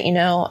earth, but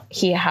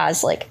he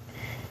has like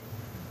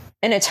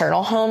an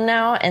eternal home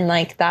now. And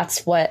like,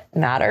 that's what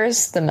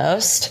matters the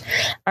most.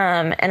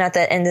 And at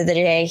the end of the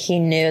day, he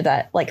knew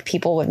that like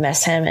people would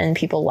miss him and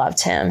people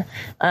loved him,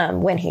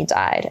 when he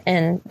died.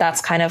 And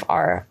that's kind of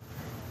our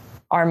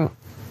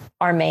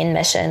main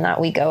mission that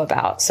we go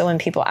about. So when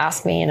people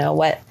ask me,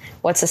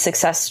 what's a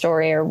success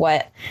story, or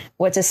what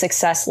does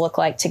success look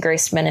like to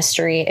Grace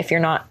Ministry if you're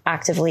not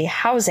actively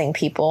housing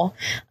people?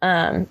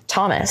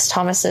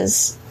 Thomas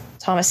is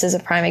a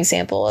prime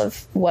example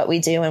of what we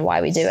do and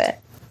why we do it.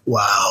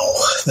 Wow.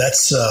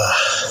 That's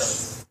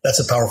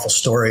a powerful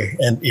story.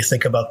 And you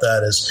think about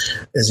that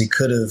as he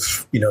could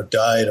have,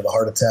 died of a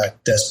heart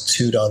attack,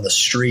 destitute on the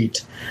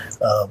street.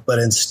 But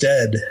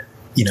instead,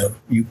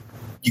 you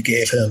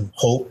gave him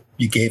hope,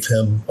 you gave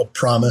him a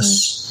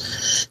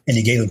promise, and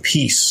you gave him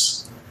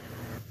peace.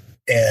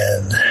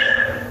 And,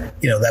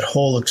 that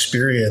whole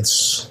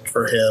experience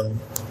for him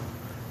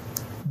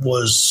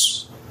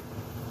was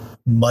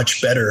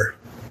much better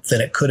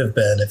than it could have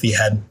been if he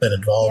hadn't been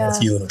involved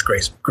with you and with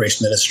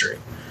Grace Ministry.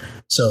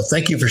 So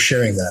thank you for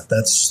sharing that.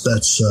 That's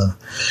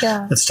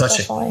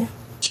touching. Definitely.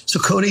 So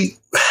Koedi,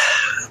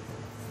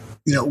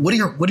 what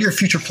are your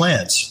future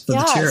plans for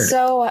the charity?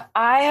 So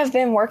I have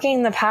been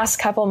working the past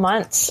couple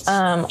months,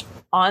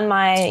 on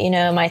my,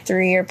 my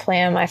 3-year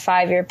plan, my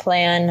 5-year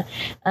plan,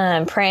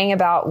 praying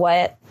about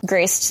what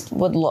Grace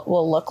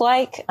will look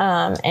like,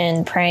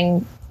 and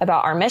praying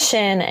about our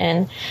mission,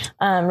 and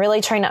really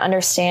trying to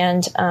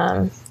understand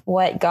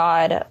what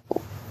God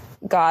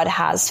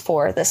has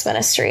for this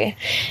ministry.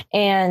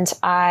 And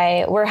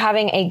we're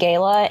having a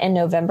gala in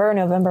November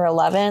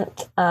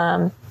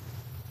 11th.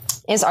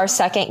 Is our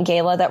second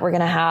gala that we're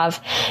going to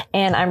have.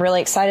 And I'm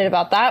really excited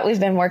about that. We've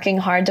been working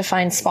hard to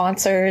find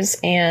sponsors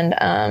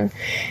and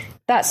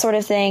that sort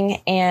of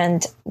thing.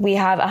 And we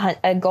have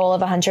a goal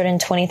of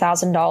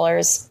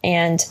 $120,000.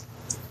 And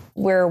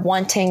we're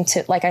wanting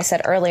to, like I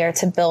said earlier,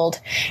 to build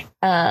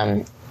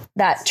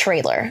that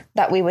trailer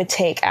that we would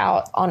take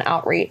out on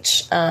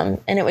outreach. And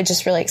it would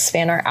just really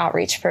expand our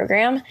outreach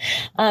program.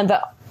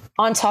 But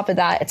on top of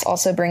that, it's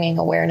also bringing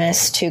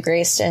awareness to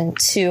Grace and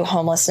to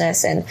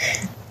homelessness and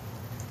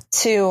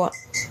to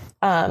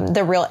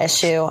the real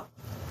issue,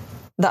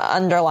 the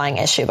underlying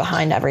issue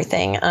behind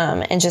everything,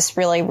 and just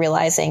really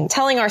realizing,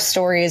 telling our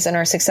stories and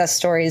our success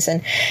stories,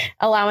 and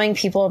allowing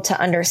people to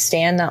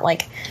understand that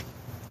like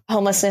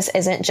homelessness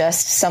isn't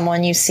just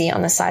someone you see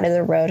on the side of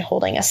the road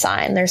holding a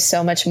sign. There's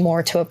so much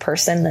more to a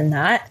person than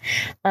that.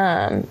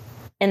 And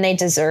they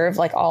deserve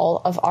like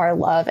all of our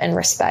love and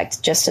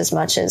respect just as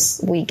much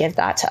as we give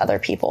that to other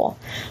people.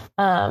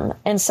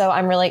 And so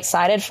I'm really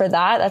excited for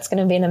that. That's going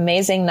to be an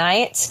amazing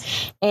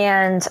night.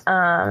 And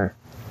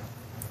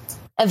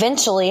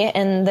eventually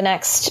in the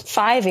next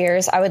 5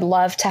 years, I would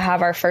love to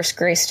have our first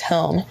graced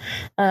home,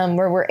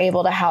 where we're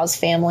able to house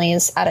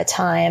families at a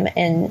time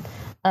and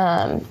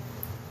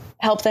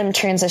help them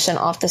transition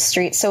off the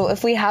street. So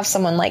if we have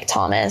someone like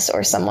Thomas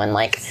or someone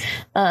like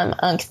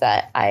Unk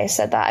that I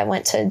said that I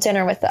went to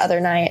dinner with the other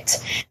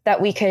night, that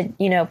we could,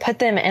 put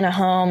them in a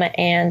home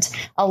and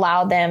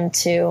allow them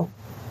to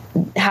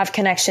have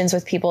connections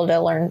with people to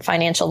learn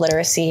financial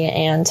literacy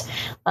and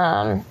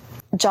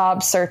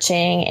job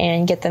searching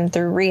and get them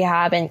through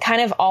rehab and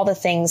kind of all the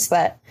things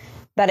that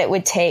it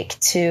would take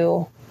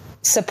to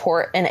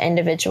support an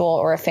individual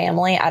or a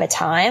family at a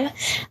time.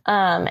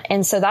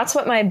 And so that's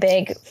what my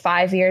big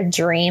 5-year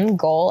dream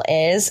goal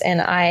is.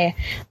 And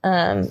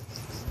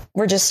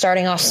we're just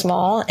starting off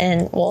small,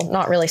 and well,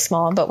 not really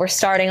small, but we're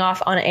starting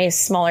off on a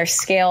smaller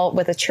scale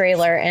with a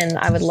trailer. And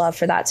I would love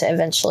for that to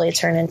eventually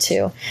turn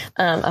into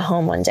a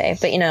home one day.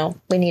 But,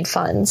 we need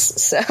funds.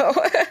 So.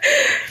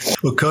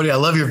 Well, Koedi, I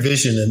love your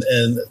vision.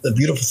 And the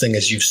beautiful thing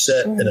is you've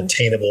set an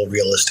attainable,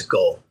 realistic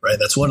goal, right?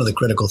 That's one of the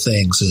critical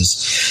things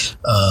is,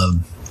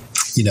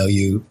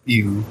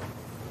 you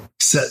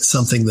set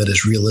something that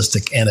is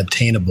realistic and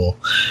obtainable,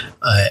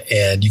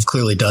 and you've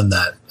clearly done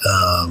that.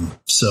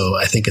 So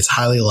I think it's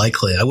highly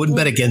likely. I wouldn't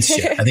bet against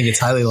you. I think it's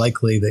highly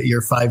likely that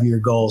your 5-year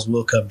goals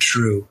will come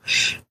true,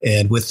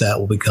 and with that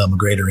will become a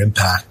greater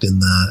impact in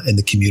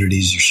the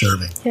communities you're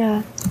serving.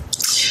 Yeah.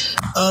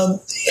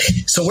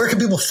 So where can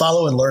people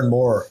follow and learn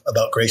more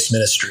about Grace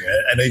Ministry?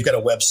 I know you've got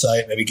a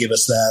website. Maybe give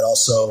us that.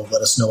 Also,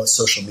 let us know what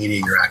social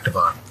media you're active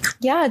on.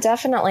 Yeah,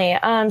 definitely.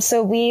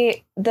 So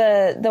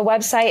the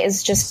website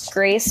is just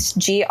Grace,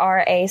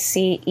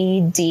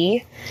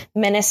 GRACED,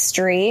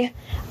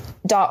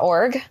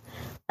 ministry.org.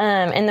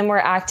 And then we're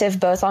active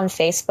both on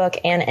Facebook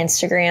and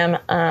Instagram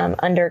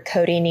under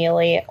Koedi,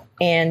 Nealy,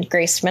 and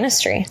Grace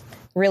Ministry.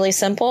 Really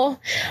simple.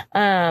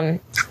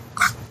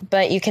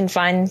 But you can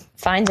find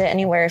it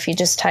anywhere if you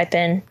just type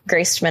in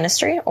Grace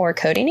Ministry or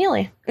Koedi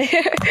Nealy.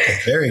 Okay,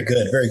 very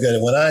good. Very good.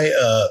 And when I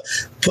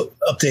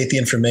update the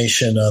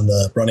information on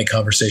the Running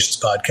Conversations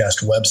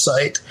podcast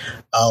website,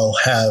 I'll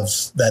have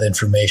that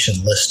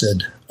information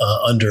listed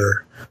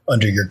under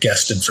your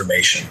guest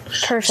information.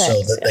 Perfect.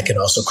 So that they can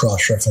also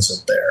cross-reference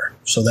it there.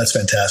 So that's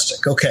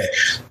fantastic. Okay.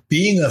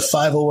 Being a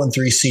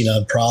 501(c)(3)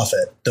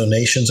 nonprofit,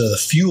 donations are the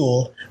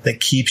fuel that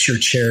keeps your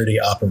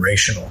charity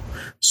operational.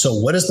 So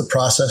what is the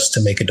process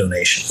to make a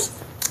donation?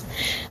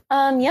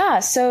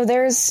 So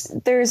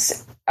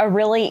there's a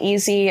really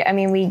easy,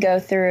 we go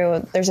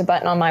through, there's a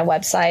button on my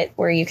website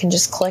where you can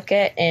just click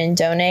it and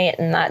donate,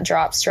 and that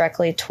drops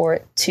directly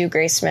to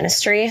Grace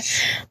Ministry.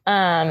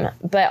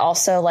 But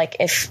also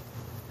if,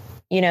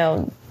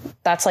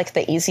 that's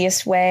the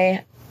easiest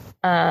way.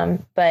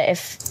 But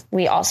if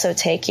we also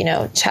take,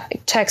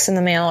 checks in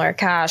the mail or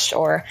cash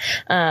or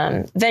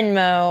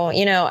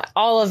Venmo,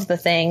 all of the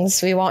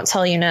things, we won't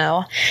tell you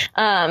no.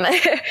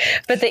 But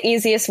the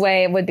easiest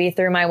way would be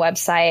through my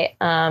website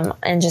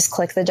and just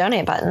click the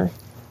donate button.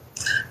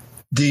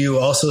 Do you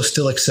also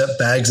still accept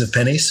bags of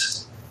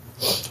pennies?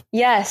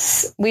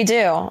 Yes, we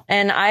do.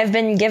 And I've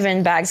been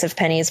given bags of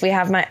pennies. We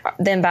have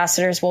the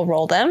ambassadors will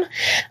roll them.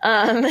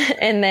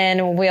 And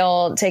then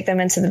we'll take them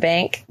into the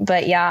bank.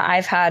 But yeah,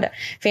 I've had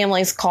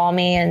families call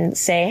me and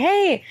say,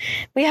 hey,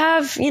 we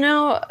have,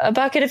 a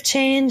bucket of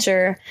change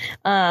or,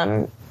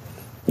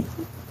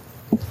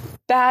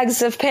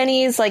 bags of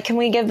pennies. Can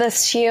we give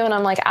this to you? And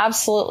I'm like,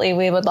 absolutely.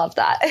 We would love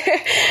that.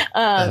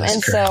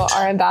 And so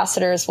our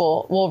ambassadors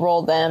will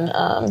roll them.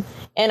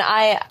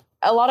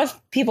 A lot of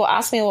people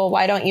ask me, well,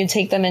 why don't you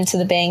take them into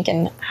the bank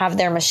and have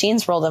their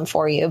machines roll them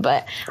for you?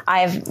 But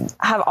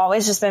have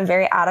always just been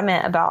very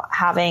adamant about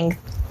having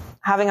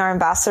our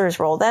ambassadors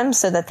roll them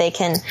so that they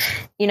can,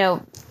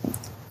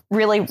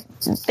 really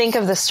think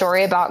of the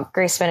story about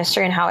Grace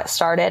Ministry and how it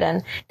started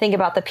and think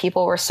about the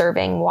people we're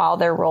serving while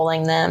they're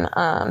rolling them.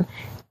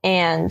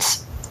 And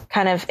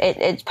kind of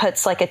it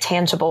puts a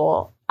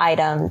tangible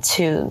item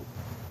to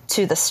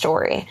the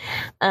story.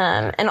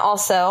 And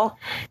also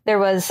there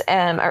was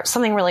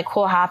something really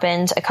cool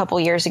happened a couple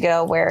years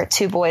ago where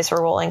two boys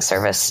were rolling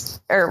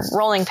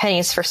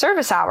pennies for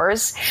service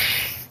hours.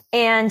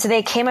 And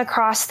they came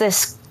across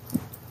this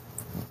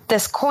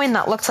coin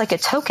that looked like a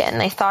token.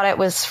 They thought it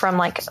was from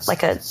a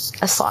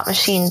slot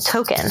machine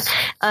token.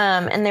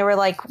 And they were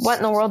like, what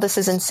in the world? This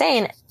is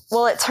insane.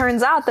 Well, it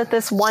turns out that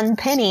this one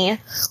penny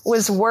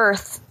was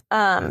worth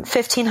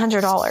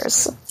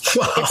 $1,500.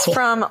 Wow. It's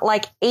from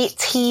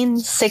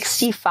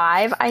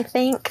 1865, I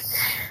think.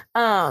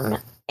 And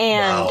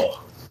wow.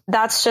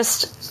 That's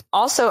just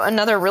also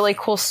another really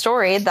cool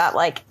story that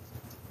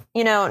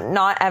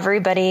not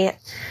everybody,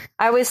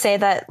 I always say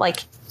that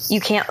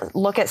you can't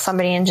look at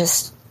somebody and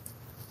just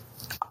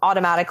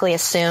automatically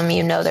assume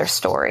their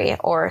story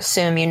or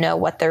assume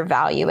what their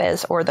value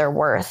is or their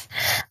worth.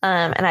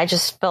 And I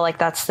just feel like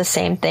that's the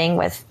same thing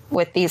with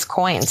these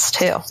coins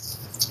too.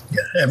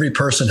 Yeah, every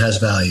person has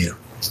value.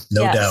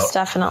 No doubt. Yes,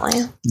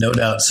 definitely. No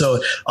doubt.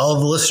 So all of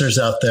the listeners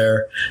out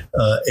there,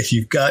 if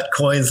you've got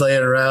coins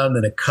laying around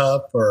in a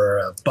cup or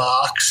a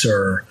box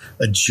or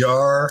a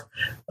jar,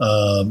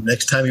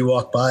 next time you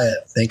walk by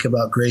it, think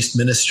about Grace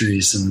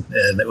Ministries, and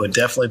it would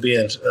definitely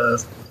be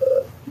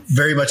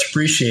very much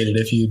appreciated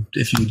if you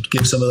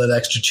give some of that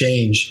extra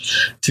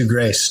change to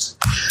Grace.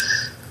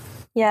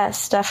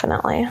 Yes,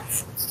 definitely.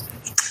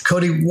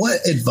 Koedi,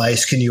 what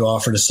advice can you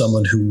offer to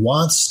someone who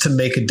wants to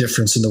make a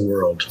difference in the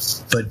world,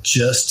 but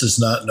just does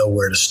not know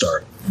where to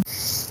start?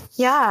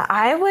 Yeah,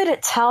 I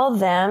would tell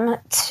them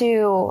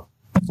to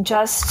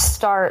just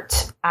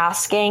start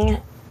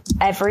telling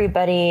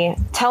everybody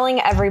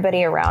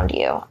around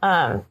you.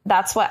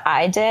 That's what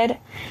I did.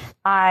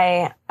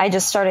 I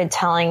just started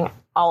telling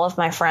all of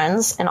my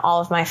friends and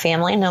all of my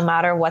family, no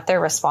matter what their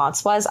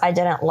response was. I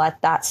didn't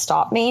let that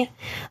stop me.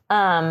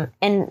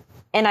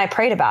 And I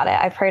prayed about it.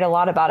 I prayed a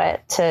lot about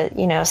it to,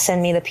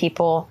 send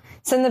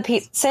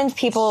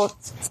people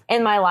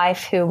in my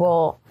life who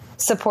will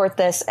support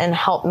this and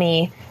help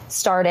me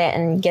start it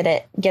and get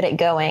it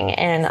going.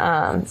 And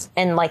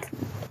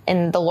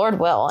the Lord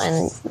will,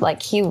 and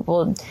he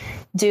will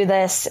do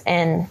this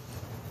in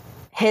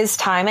his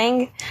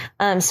timing.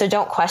 So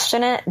don't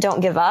question it.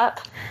 Don't give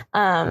up.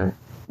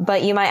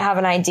 But you might have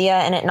an idea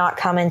and it not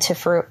come into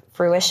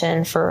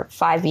fruition for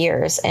 5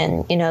 years.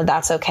 And,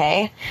 that's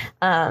okay.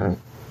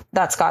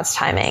 That's God's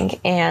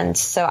timing. And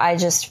so I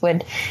just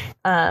would,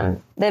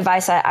 the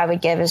advice I would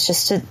give is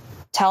just to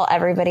tell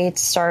everybody to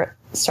start,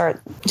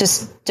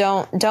 just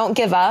don't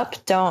give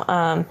up.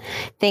 Don't,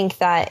 think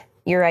that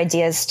your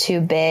ideas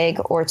too big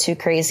or too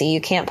crazy.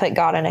 You can't put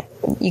God in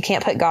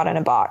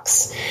a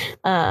box,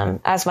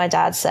 as my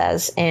dad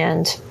says.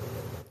 And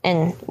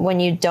when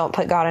you don't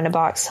put God in a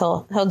box,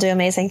 he'll do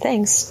amazing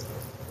things.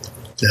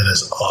 That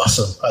is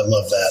awesome. I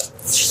love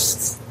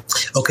that.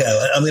 Okay,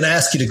 I'm going to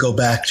ask you to go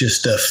back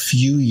just a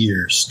few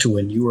years to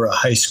when you were a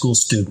high school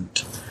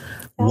student.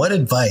 Yeah. What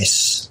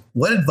advice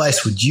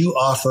would you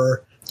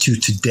offer to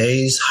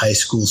today's high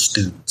school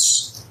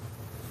students?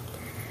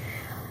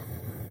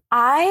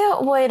 I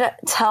would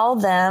tell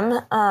them,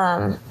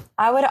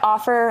 I would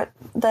offer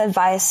the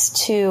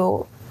advice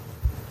to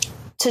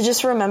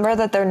just remember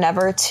that they're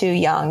never too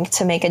young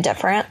to make a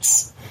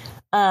difference.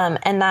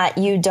 And that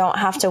you don't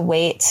have to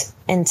wait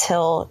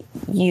until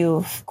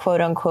you've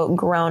quote unquote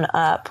grown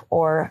up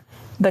or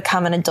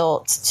become an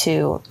adult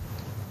to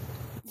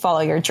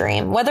follow your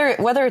dream, whether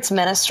it's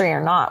ministry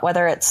or not,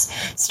 whether it's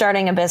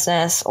starting a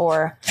business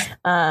or,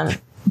 I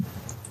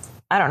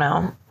don't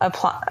know,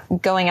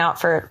 going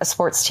out for a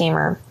sports team,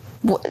 or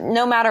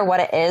no matter what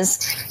it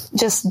is,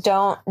 just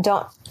don't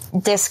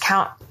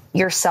discount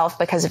yourself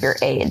because of your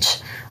age.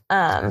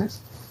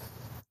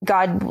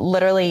 God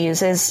literally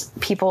uses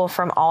people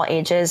from all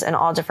ages and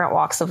all different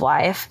walks of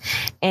life.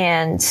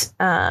 And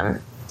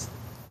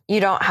you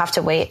don't have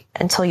to wait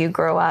until you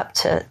grow up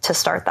to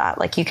start that.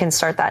 Like, you can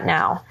start that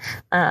now.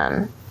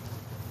 And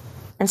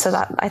so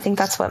I think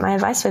that's what my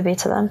advice would be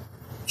to them.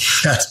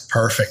 That's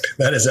perfect.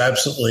 That is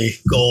absolutely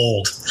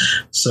gold.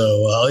 So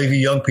all of you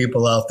young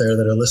people out there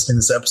that are listening to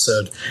this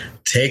episode,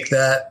 take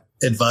that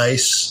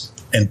advice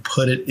and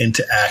put it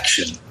into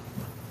action.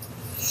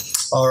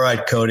 All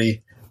right,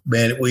 Koedi.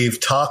 Man, we've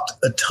talked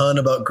a ton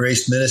about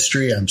Grace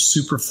Ministry. I'm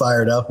super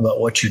fired up about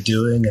what you're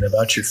doing and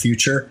about your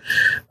future.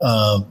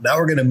 Now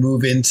we're going to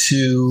move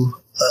into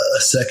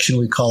a section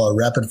we call our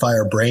rapid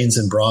fire brains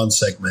and brawn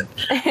segment.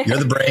 You're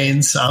the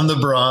brains, I'm the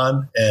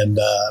brawn, and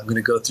I'm going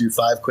to go through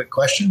 5 quick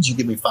questions. You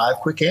give me 5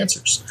 quick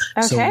answers.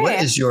 Okay. So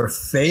what is your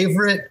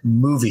favorite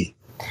movie?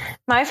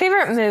 My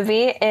favorite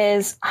movie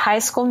is High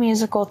School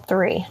Musical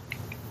 3.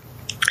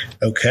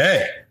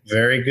 Okay,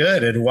 very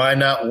good. And why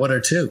not 1 or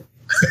 2?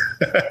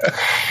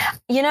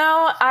 You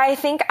know, I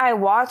think I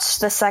watched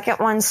the second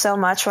one so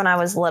much when I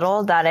was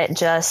little that it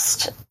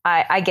just,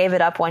 I gave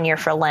it up one year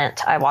for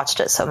Lent. I watched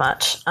it so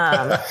much.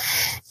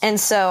 And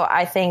so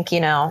I think,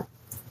 you know,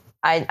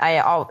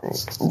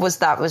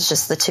 that was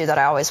just the 2 that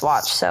I always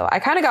watched. So I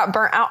kind of got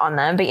burnt out on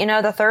them, but you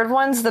know, the third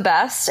one's the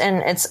best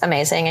and it's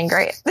amazing and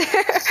great.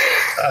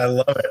 I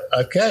love it.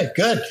 Okay,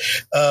 good.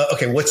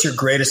 Okay. What's your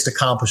greatest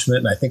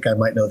accomplishment? And I think I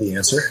might know the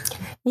answer.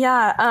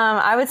 Yeah.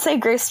 I would say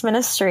Grace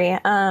Ministry,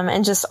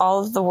 and just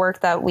all of the work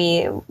that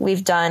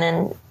we've done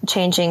in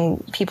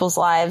changing people's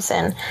lives,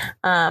 and,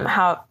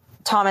 how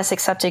Thomas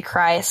accepted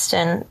Christ,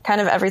 and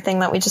kind of everything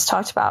that we just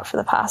talked about for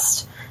the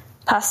past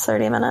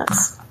 30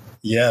 minutes.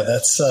 Yeah,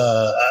 that's,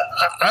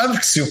 I'm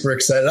super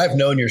excited. I've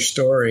known your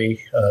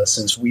story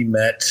since we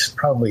met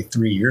probably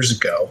 3 years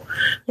ago.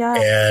 Yeah.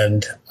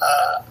 And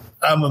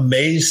I'm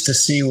amazed to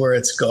see where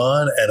it's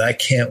gone. And I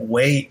can't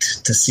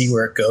wait to see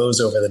where it goes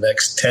over the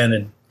next 10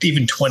 and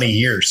even 20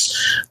 years.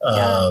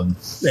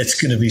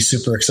 It's going to be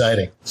super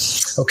exciting.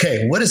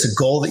 Okay. What is a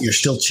goal that you're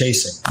still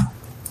chasing?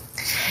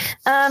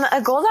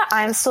 A goal that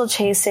I'm still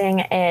chasing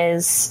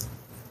is,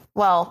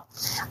 well,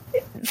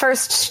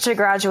 first to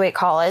graduate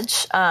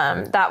college.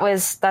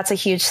 That's a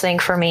huge thing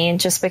for me,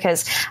 just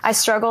because I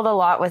struggled a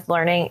lot with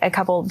learning a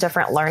couple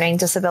different learning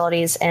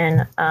disabilities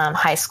in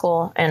high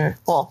school and,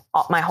 well,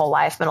 my whole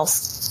life,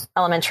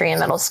 elementary and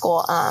middle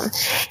school.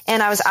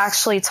 And I was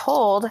actually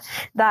told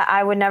that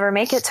I would never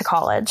make it to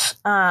college,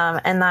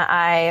 and that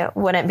I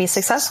wouldn't be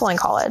successful in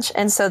college.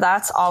 And so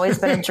that's always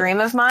been a dream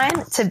of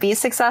mine, to be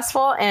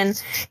successful.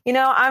 And, you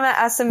know, I'm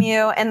at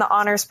SMU in the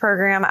honors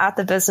program at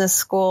the business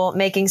school,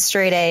 making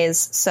straight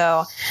A's.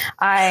 So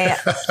I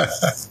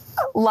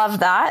love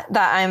that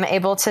I'm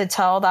able to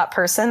tell that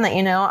person that,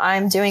 you know,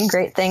 I'm doing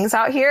great things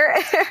out here.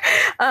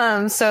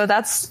 So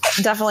that's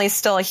definitely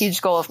still a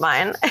huge goal of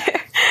mine.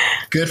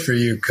 Good for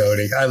you,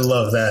 Koedi. I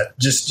love that.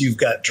 Just, you've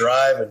got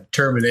drive and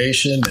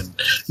determination, and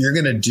you're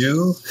going to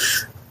do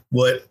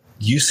what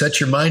you set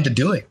your mind to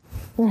doing.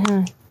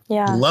 Mm-hmm.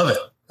 Yeah. Love it.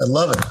 I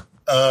love it.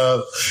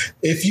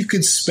 If you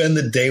could spend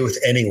the day with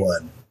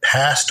anyone,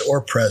 past or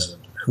present,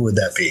 who would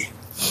that be?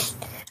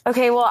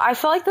 Okay, well, I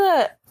feel like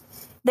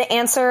the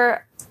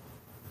answer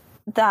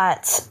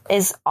that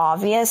is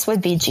obvious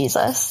would be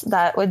Jesus.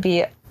 That would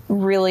be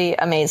really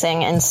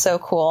amazing and so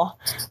cool.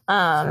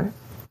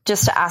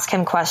 Just to ask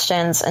him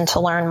questions and to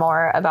learn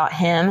more about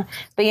him.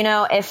 But, you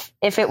know, if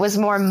it was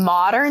more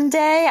modern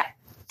day,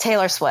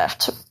 Taylor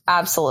Swift,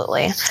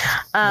 absolutely.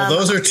 Well,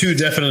 those are 2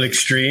 definite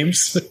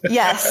extremes.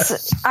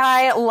 Yes,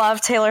 I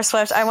love Taylor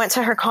Swift. I went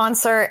to her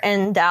concert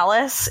in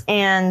Dallas,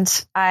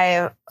 and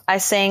I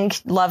sang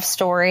Love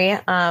Story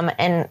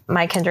in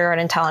my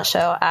kindergarten talent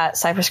show at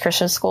Cypress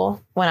Christian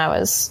School when I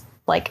was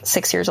like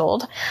 6 years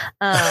old.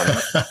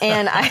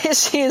 And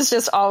she's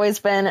just always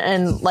been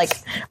an like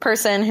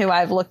person who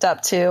I've looked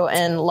up to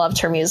and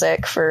loved her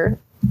music for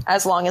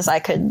as long as I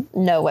could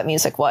know what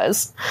music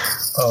was.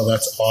 Oh,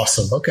 that's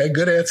awesome. Okay,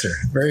 good answer.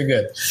 Very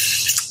good.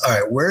 All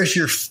right, where's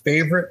your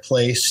favorite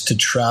place to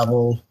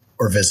travel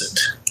or visit?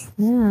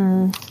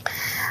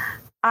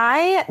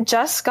 I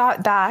just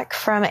got back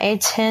from a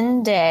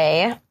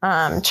 10-day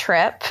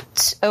trip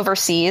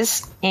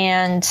overseas,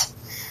 and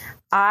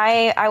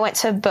I went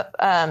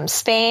to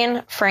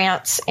Spain,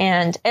 France,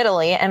 and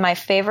Italy, and my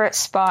favorite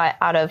spot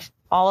out of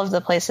all of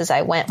the places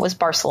I went was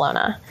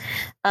Barcelona.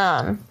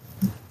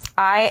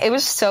 It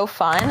was so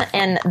fun,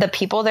 and the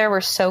people there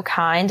were so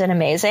kind and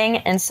amazing.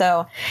 And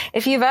so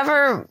if you've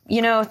ever,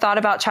 thought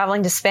about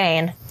traveling to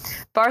Spain,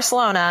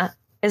 Barcelona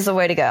is the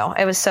way to go.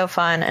 It was so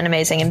fun and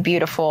amazing and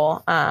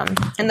beautiful.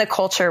 And the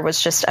culture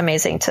was just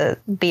amazing to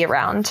be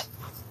around.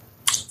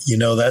 You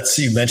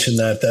mentioned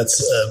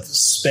that's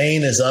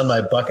Spain is on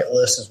my bucket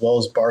list, as well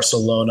as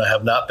Barcelona. I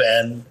have not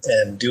been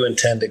and do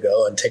intend to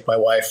go and take my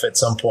wife at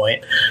some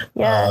point.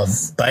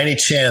 Yes. By any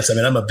chance,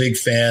 I'm a big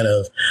fan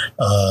of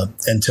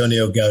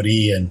Antonio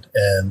Gaudí,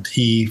 and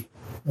he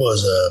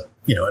was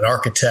an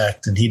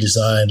architect, and he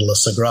designed La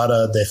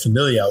Sagrada de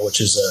Familia, which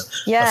is a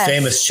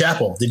famous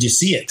chapel. Did you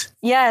see it?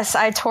 Yes,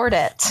 I toured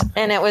it,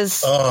 and it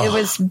was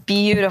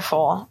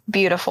beautiful,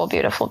 beautiful,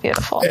 beautiful,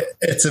 beautiful.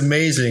 It's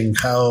amazing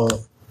how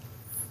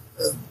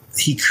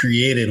he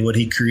created what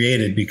he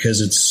created, because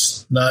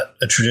it's not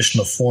a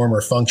traditional form or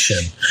function,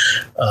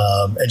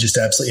 and just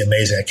absolutely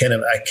amazing. I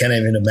can't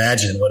even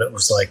imagine what it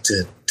was like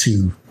to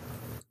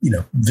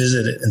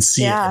visit it and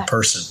see it in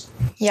person.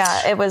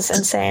 Yeah, it was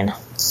insane.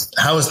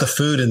 How is the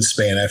food in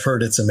Spain? I've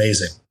heard it's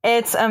amazing.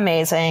 It's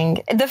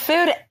amazing. The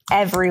food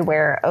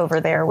everywhere over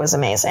there was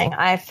amazing.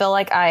 I feel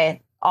like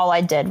all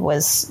I did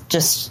was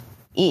just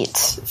eat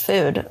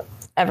food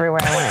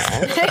everywhere I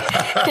went.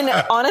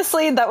 And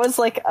honestly, that was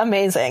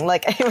amazing.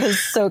 It was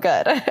so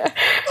good.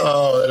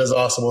 Oh, that is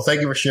awesome. Well,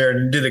 thank you for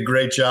sharing. You did a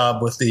great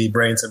job with the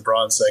Brains and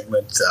Brawn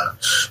segment.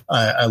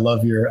 I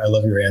love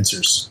your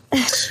answers.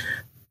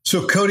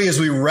 So, Koedi, as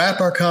we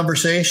wrap our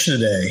conversation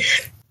today,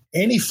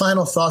 any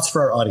final thoughts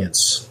for our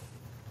audience?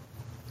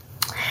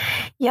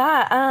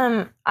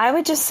 Yeah, I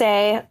would just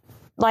say,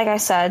 like I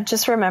said,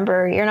 just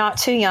remember you're not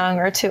too young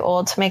or too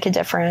old to make a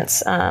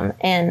difference.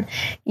 And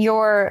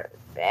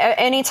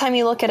anytime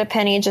you look at a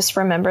penny, just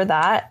remember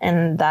that,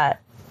 and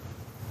that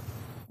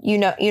you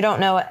don't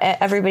know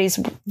everybody's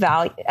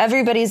value.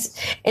 Everybody's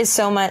has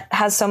so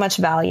much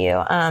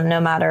value, no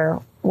matter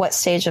what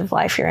stage of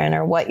life you're in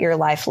or what your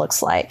life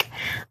looks like.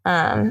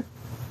 And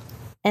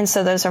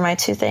so those are my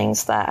two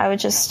things that I would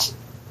just,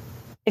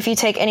 if you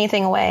take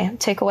anything away,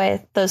 take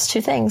away those two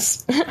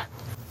things.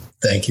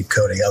 Thank you,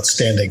 Koedi.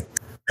 Outstanding.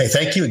 Hey,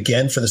 thank you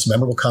again for this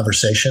memorable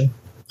conversation.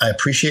 I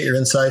appreciate your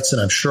insights,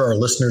 and I'm sure our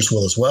listeners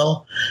will as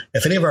well.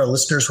 If any of our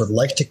listeners would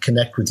like to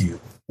connect with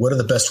you, what are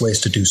the best ways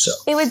to do so?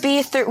 It would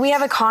be we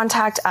have a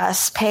contact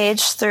us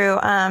page through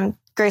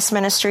Grace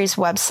Ministries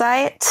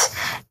website,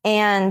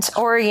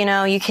 or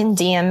you can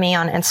DM me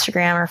on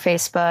Instagram or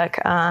Facebook,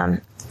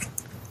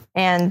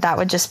 and that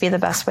would just be the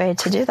best way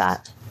to do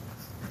that.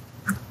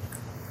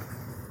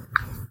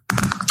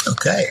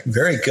 Okay,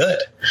 very good.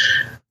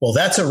 Well,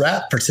 that's a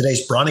wrap for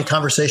today's Brawny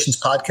Conversations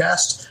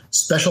podcast.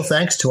 Special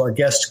thanks to our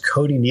guest,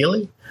 Koedi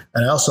Nealy.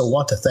 And I also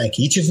want to thank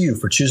each of you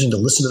for choosing to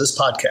listen to this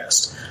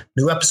podcast.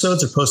 New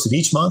episodes are posted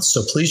each month,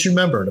 so please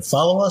remember to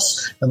follow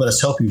us and let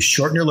us help you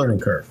shorten your learning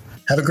curve.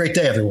 Have a great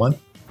day, everyone.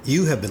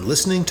 You have been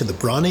listening to the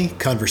Brawny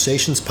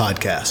Conversations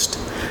podcast.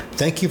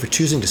 Thank you for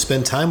choosing to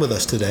spend time with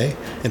us today,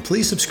 and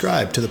please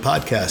subscribe to the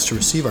podcast to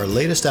receive our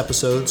latest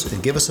episodes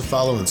and give us a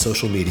follow on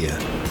social media.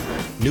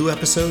 New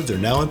episodes are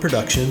now in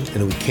production,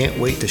 and we can't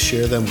wait to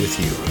share them with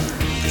you.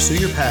 Pursue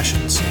your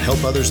passions and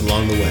help others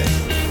along the way.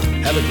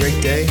 Have a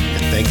great day,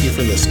 and thank you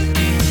for listening.